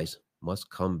that dies must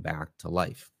come back to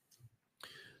life.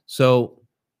 So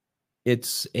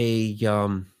it's a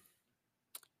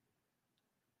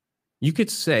you could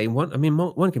say one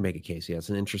can make a case. Yeah, it's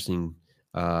an interesting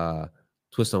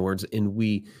twist on words, and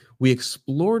we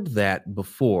explored that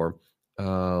before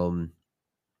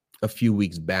a few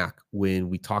weeks back when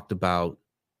we talked about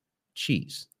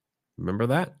cheese. Remember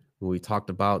that? When we talked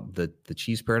about the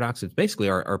cheese paradox? It's basically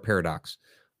our paradox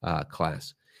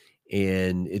class,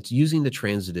 and it's using the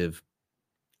transitive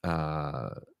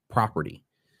property.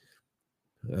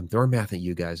 I'm throwing math at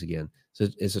you guys again. So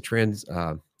it's a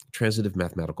transitive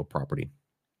mathematical property.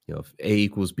 If A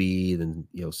equals B, then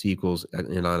C equals,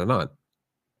 and on and on.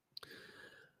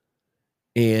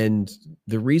 And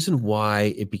the reason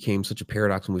why it became such a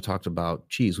paradox when we talked about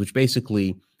cheese, which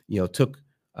basically took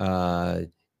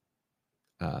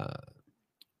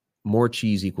more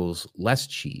cheese equals less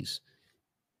cheese,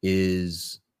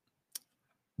 is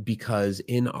because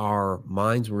in our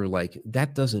minds we're like,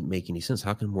 that doesn't make any sense.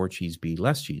 How can more cheese be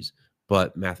less cheese?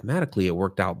 But mathematically it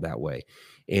worked out that way.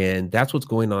 And that's what's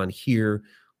going on here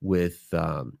with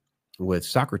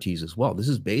Socrates as well. This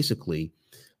is basically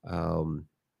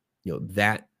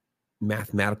that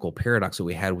mathematical paradox that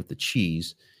we had with the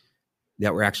cheese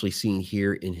that we're actually seeing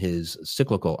here in his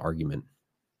cyclical argument.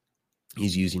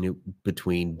 He's using it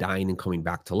between dying and coming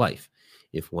back to life.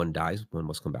 If one dies, one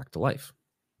must come back to life.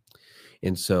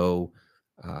 And so,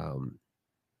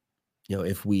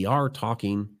 if we are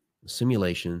talking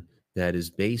simulation that is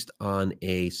based on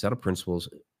a set of principles,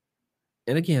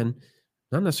 and again,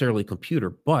 not necessarily a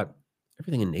computer, but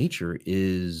everything in nature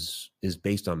is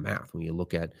based on math. When you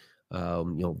look at,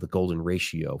 the golden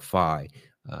ratio, phi,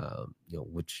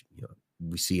 which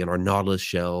we see in our nautilus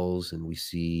shells, and we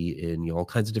see in all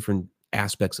kinds of different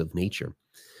aspects of nature.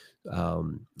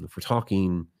 If we're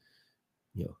talking,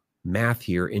 math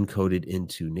here encoded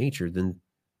into nature, then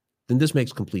this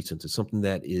makes complete sense. It's something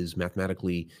that is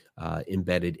mathematically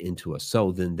embedded into us.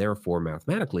 So then, therefore,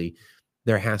 mathematically,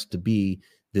 there has to be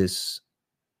this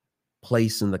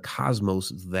place in the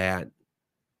cosmos that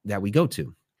we go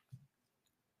to,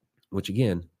 which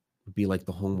again would be like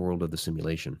the home world of the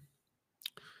simulation.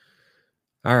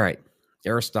 All right,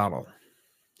 Aristotle.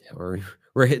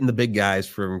 We're hitting the big guys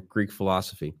from Greek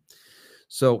philosophy.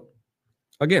 So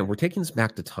again, we're taking this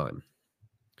back to time.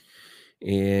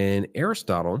 And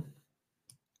Aristotle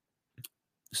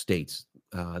states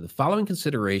the following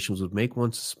considerations would make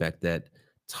one suspect that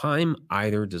time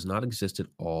either does not exist at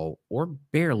all, or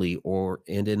barely,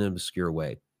 and in an obscure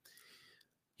way.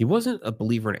 He wasn't a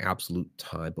believer in absolute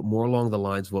time, but more along the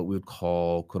lines of what we would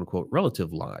call, quote unquote,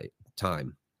 relative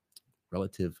time,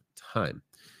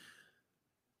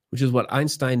 which is what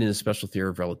Einstein in his special theory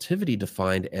of relativity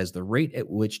defined as the rate at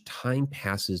which time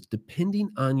passes depending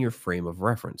on your frame of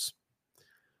reference.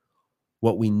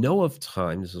 What we know of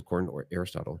time, this is according to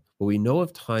Aristotle, what we know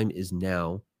of time is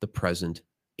now, the present,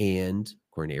 and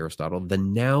according to Aristotle, the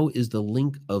now is the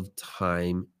link of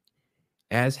time,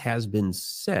 as has been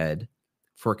said,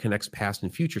 for it connects past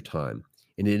and future time.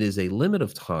 And it is a limit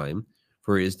of time,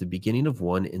 for it is the beginning of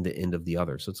one and the end of the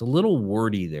other. So it's a little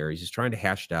wordy there. He's just trying to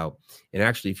hash it out. And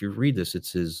actually, if you read this,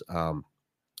 it's his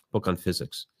book on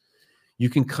physics. You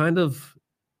can kind of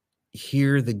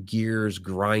hear the gears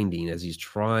grinding as he's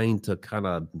trying to kind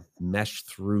of mesh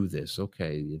through this.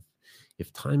 Okay,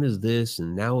 if time is this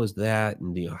and now is that,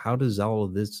 and how does all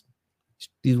of this?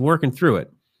 He's working through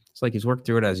it. It's like he's working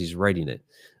through it as he's writing it.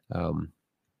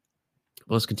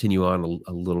 Let's continue on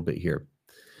a little bit here.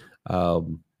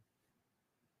 So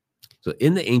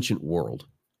in the ancient world,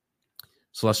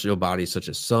 celestial bodies such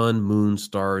as sun, moon,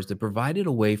 stars, that provided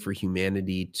a way for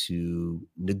humanity to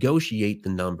negotiate the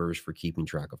numbers for keeping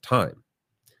track of time.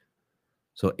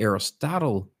 So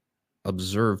Aristotle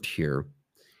observed here,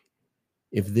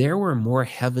 if there were more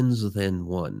heavens than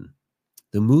one,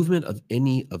 the movement of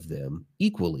any of them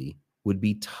equally would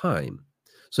be time.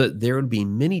 So that there would be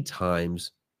many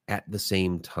times at the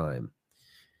same time.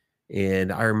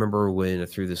 And I remember when I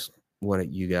threw this one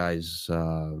at you guys,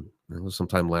 it was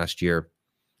sometime last year.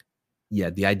 Yeah,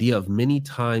 the idea of many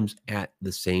times at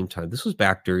the same time. This was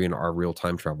back during our real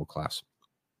time travel class.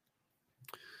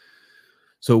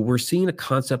 So we're seeing a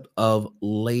concept of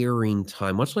layering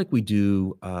time, much like we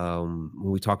do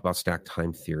when we talk about stacked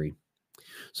time theory.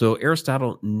 So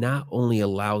Aristotle not only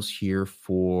allows here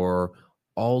for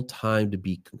all time to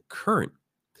be concurrent,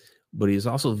 but he has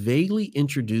also vaguely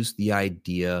introduced the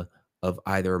idea of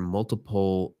either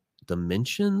multiple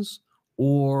dimensions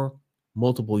or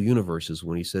multiple universes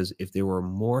when he says if there were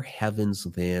more heavens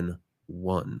than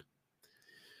one.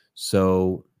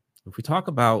 So if we talk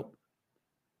about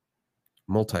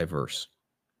multiverse,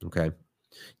 okay,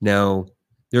 now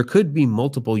there could be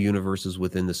multiple universes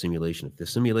within the simulation. If the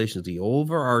simulation is the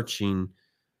overarching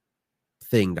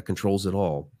thing that controls it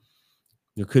all,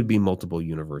 there could be multiple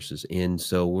universes. And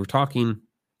so we're talking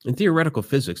in theoretical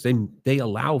physics, they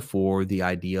allow for the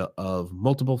idea of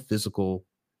multiple physical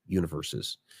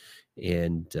universes.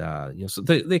 And so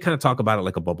they kind of talk about it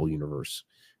like a bubble universe,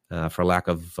 for lack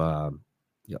of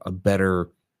a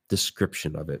better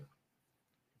description of it.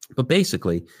 But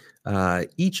basically,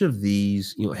 each of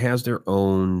these has their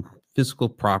own physical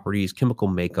properties, chemical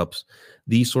makeups,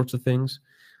 these sorts of things.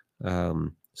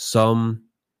 Some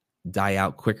die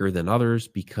out quicker than others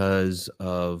because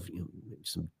of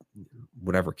some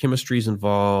whatever chemistry is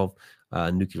involved,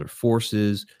 nuclear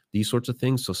forces, these sorts of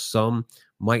things. So some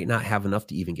might not have enough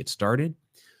to even get started.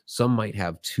 Some might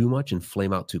have too much and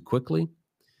flame out too quickly.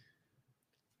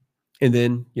 And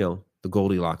then, the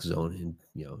Goldilocks zone,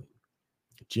 and,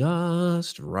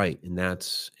 just right. And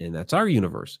that's our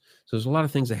universe. So there's a lot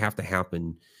of things that have to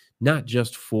happen, not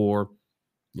just for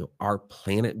our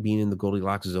planet being in the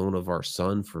Goldilocks zone of our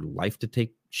sun for life to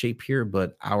take shape here,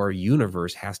 but our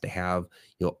universe has to have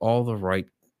all the right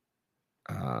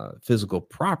physical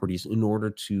properties in order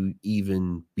to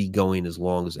even be going as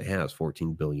long as it has,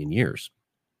 14 billion years.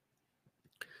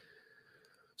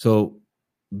 So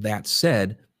that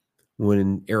said,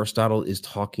 when Aristotle is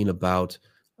talking about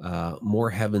more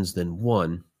heavens than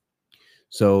one,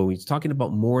 so he's talking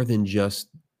about more than just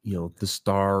the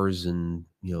stars and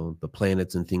the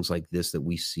planets and things like this that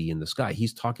we see in the sky.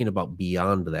 He's talking about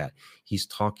beyond that. He's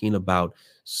talking about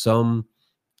some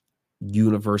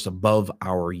universe above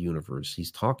our universe.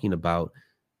 He's talking about,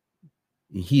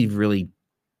 he really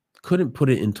couldn't put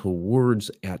it into words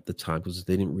at the time because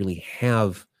they didn't really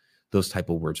have those type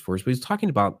of words for us, but he's talking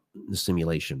about the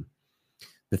simulation,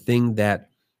 the thing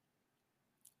that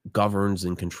governs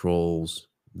and controls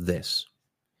this.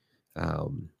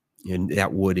 And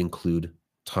that would include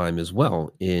time as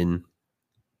well in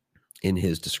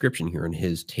his description here, in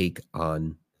his take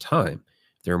on time.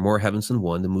 If there are more heavens than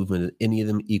one, the movement of any of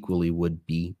them equally would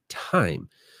be time.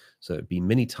 So it'd be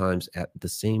many times at the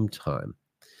same time.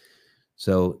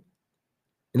 So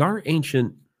in our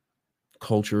ancient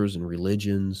cultures and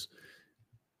religions,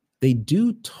 they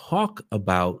do talk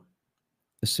about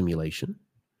a simulation.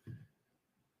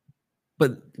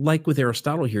 But like with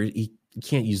Aristotle here, he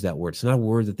can't use that word. It's not a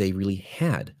word that they really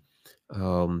had.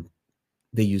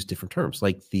 They use different terms,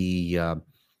 like the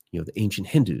ancient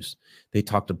Hindus. They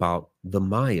talked about the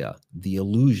Maya, the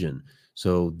illusion.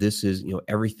 So this is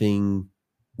everything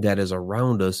that is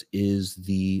around us is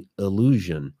the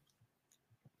illusion.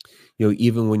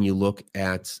 Even when you look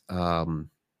at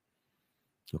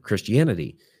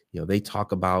Christianity, they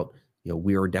talk about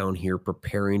we are down here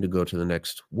preparing to go to the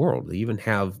next world. They even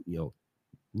have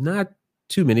not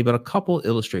too many, but a couple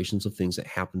illustrations of things that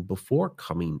happened before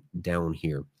coming down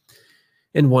here.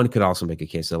 And one could also make a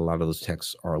case that a lot of those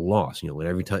texts are lost.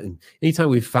 When anytime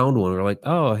we found one, we're like,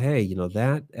 oh, hey,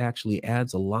 that actually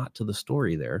adds a lot to the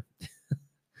story there.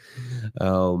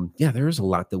 There is a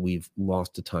lot that we've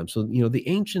lost to time. So, the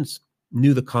ancients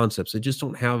knew the concepts. They just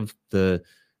don't have the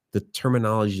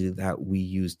terminology that we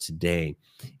use today.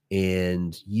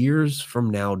 And years from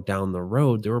now down the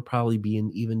road, there will probably be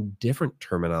an even different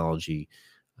terminology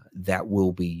that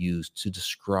will be used to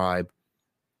describe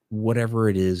whatever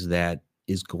it is that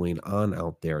is going on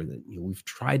out there. That we've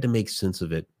tried to make sense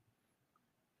of it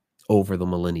over the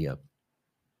millennia.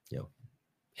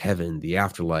 Heaven, the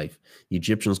afterlife. The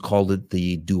Egyptians called it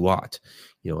the Duat.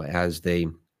 As they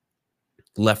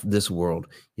left this world,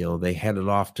 they headed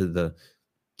off to the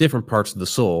different parts of the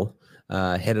soul,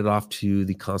 headed off to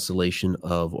the constellation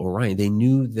of Orion. They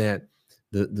knew that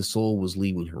the soul was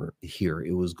leaving her here.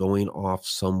 It was going off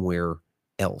somewhere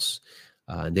else.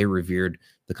 And they revered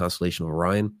the constellation of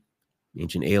Orion.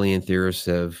 Ancient alien theorists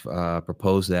have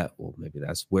proposed that, well, maybe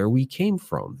that's where we came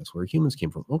from. That's where humans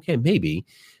came from. Okay, maybe.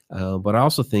 But I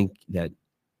also think that,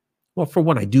 well, for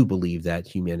one, I do believe that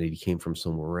humanity came from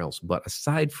somewhere else. But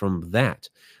aside from that,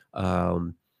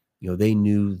 they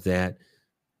knew that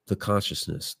the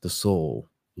consciousness, the soul,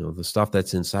 the stuff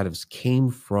that's inside of us came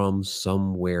from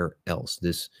somewhere else.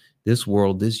 This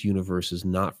world, this universe is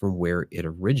not from where it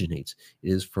originates.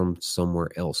 It is from somewhere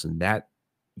else. And that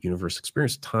universe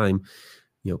experienced time,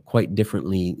 quite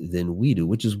differently than we do,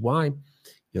 which is why,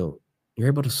 you're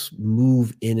able to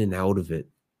move in and out of it,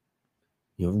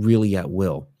 really at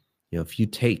will. If you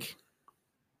take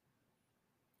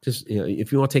just,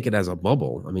 if you want to take it as a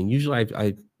bubble, I mean, usually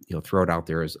I throw it out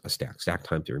there as a stack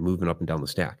time theory, moving up and down the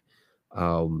stack.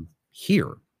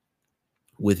 Here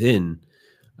within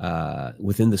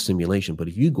the simulation, but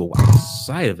if you go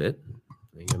outside of it,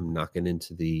 I'm knocking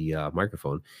into the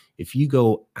microphone. If you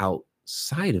go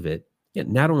outside of it,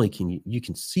 not only can you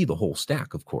can see the whole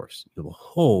stack, of course, the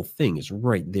whole thing is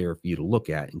right there for you to look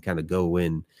at and kind of go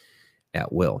in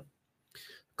at will. A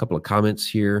couple of comments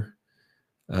here.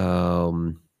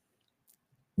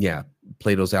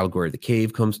 Plato's allegory of the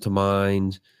cave comes to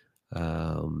mind.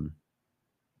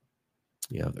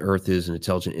 The Earth is an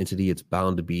intelligent entity. It's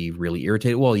bound to be really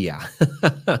irritated. Well, yeah,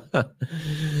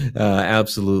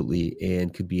 absolutely.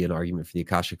 And could be an argument for the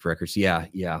Akashic records. Yeah.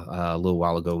 A little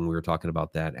while ago when we were talking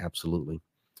about that. Absolutely.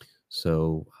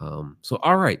 So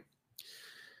all right.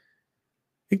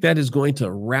 I think that is going to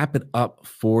wrap it up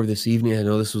for this evening. I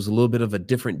know this was a little bit of a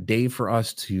different day for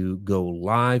us to go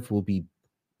live. We'll be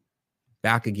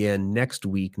back again next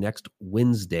week, next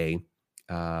Wednesday,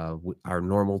 our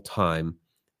normal time.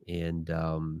 And,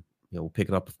 we'll pick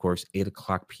it up, of course,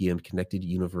 8:00 p.m.,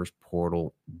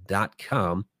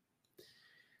 connecteduniverseportal.com.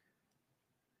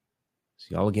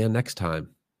 See y'all again next time,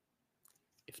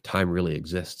 if time really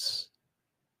exists.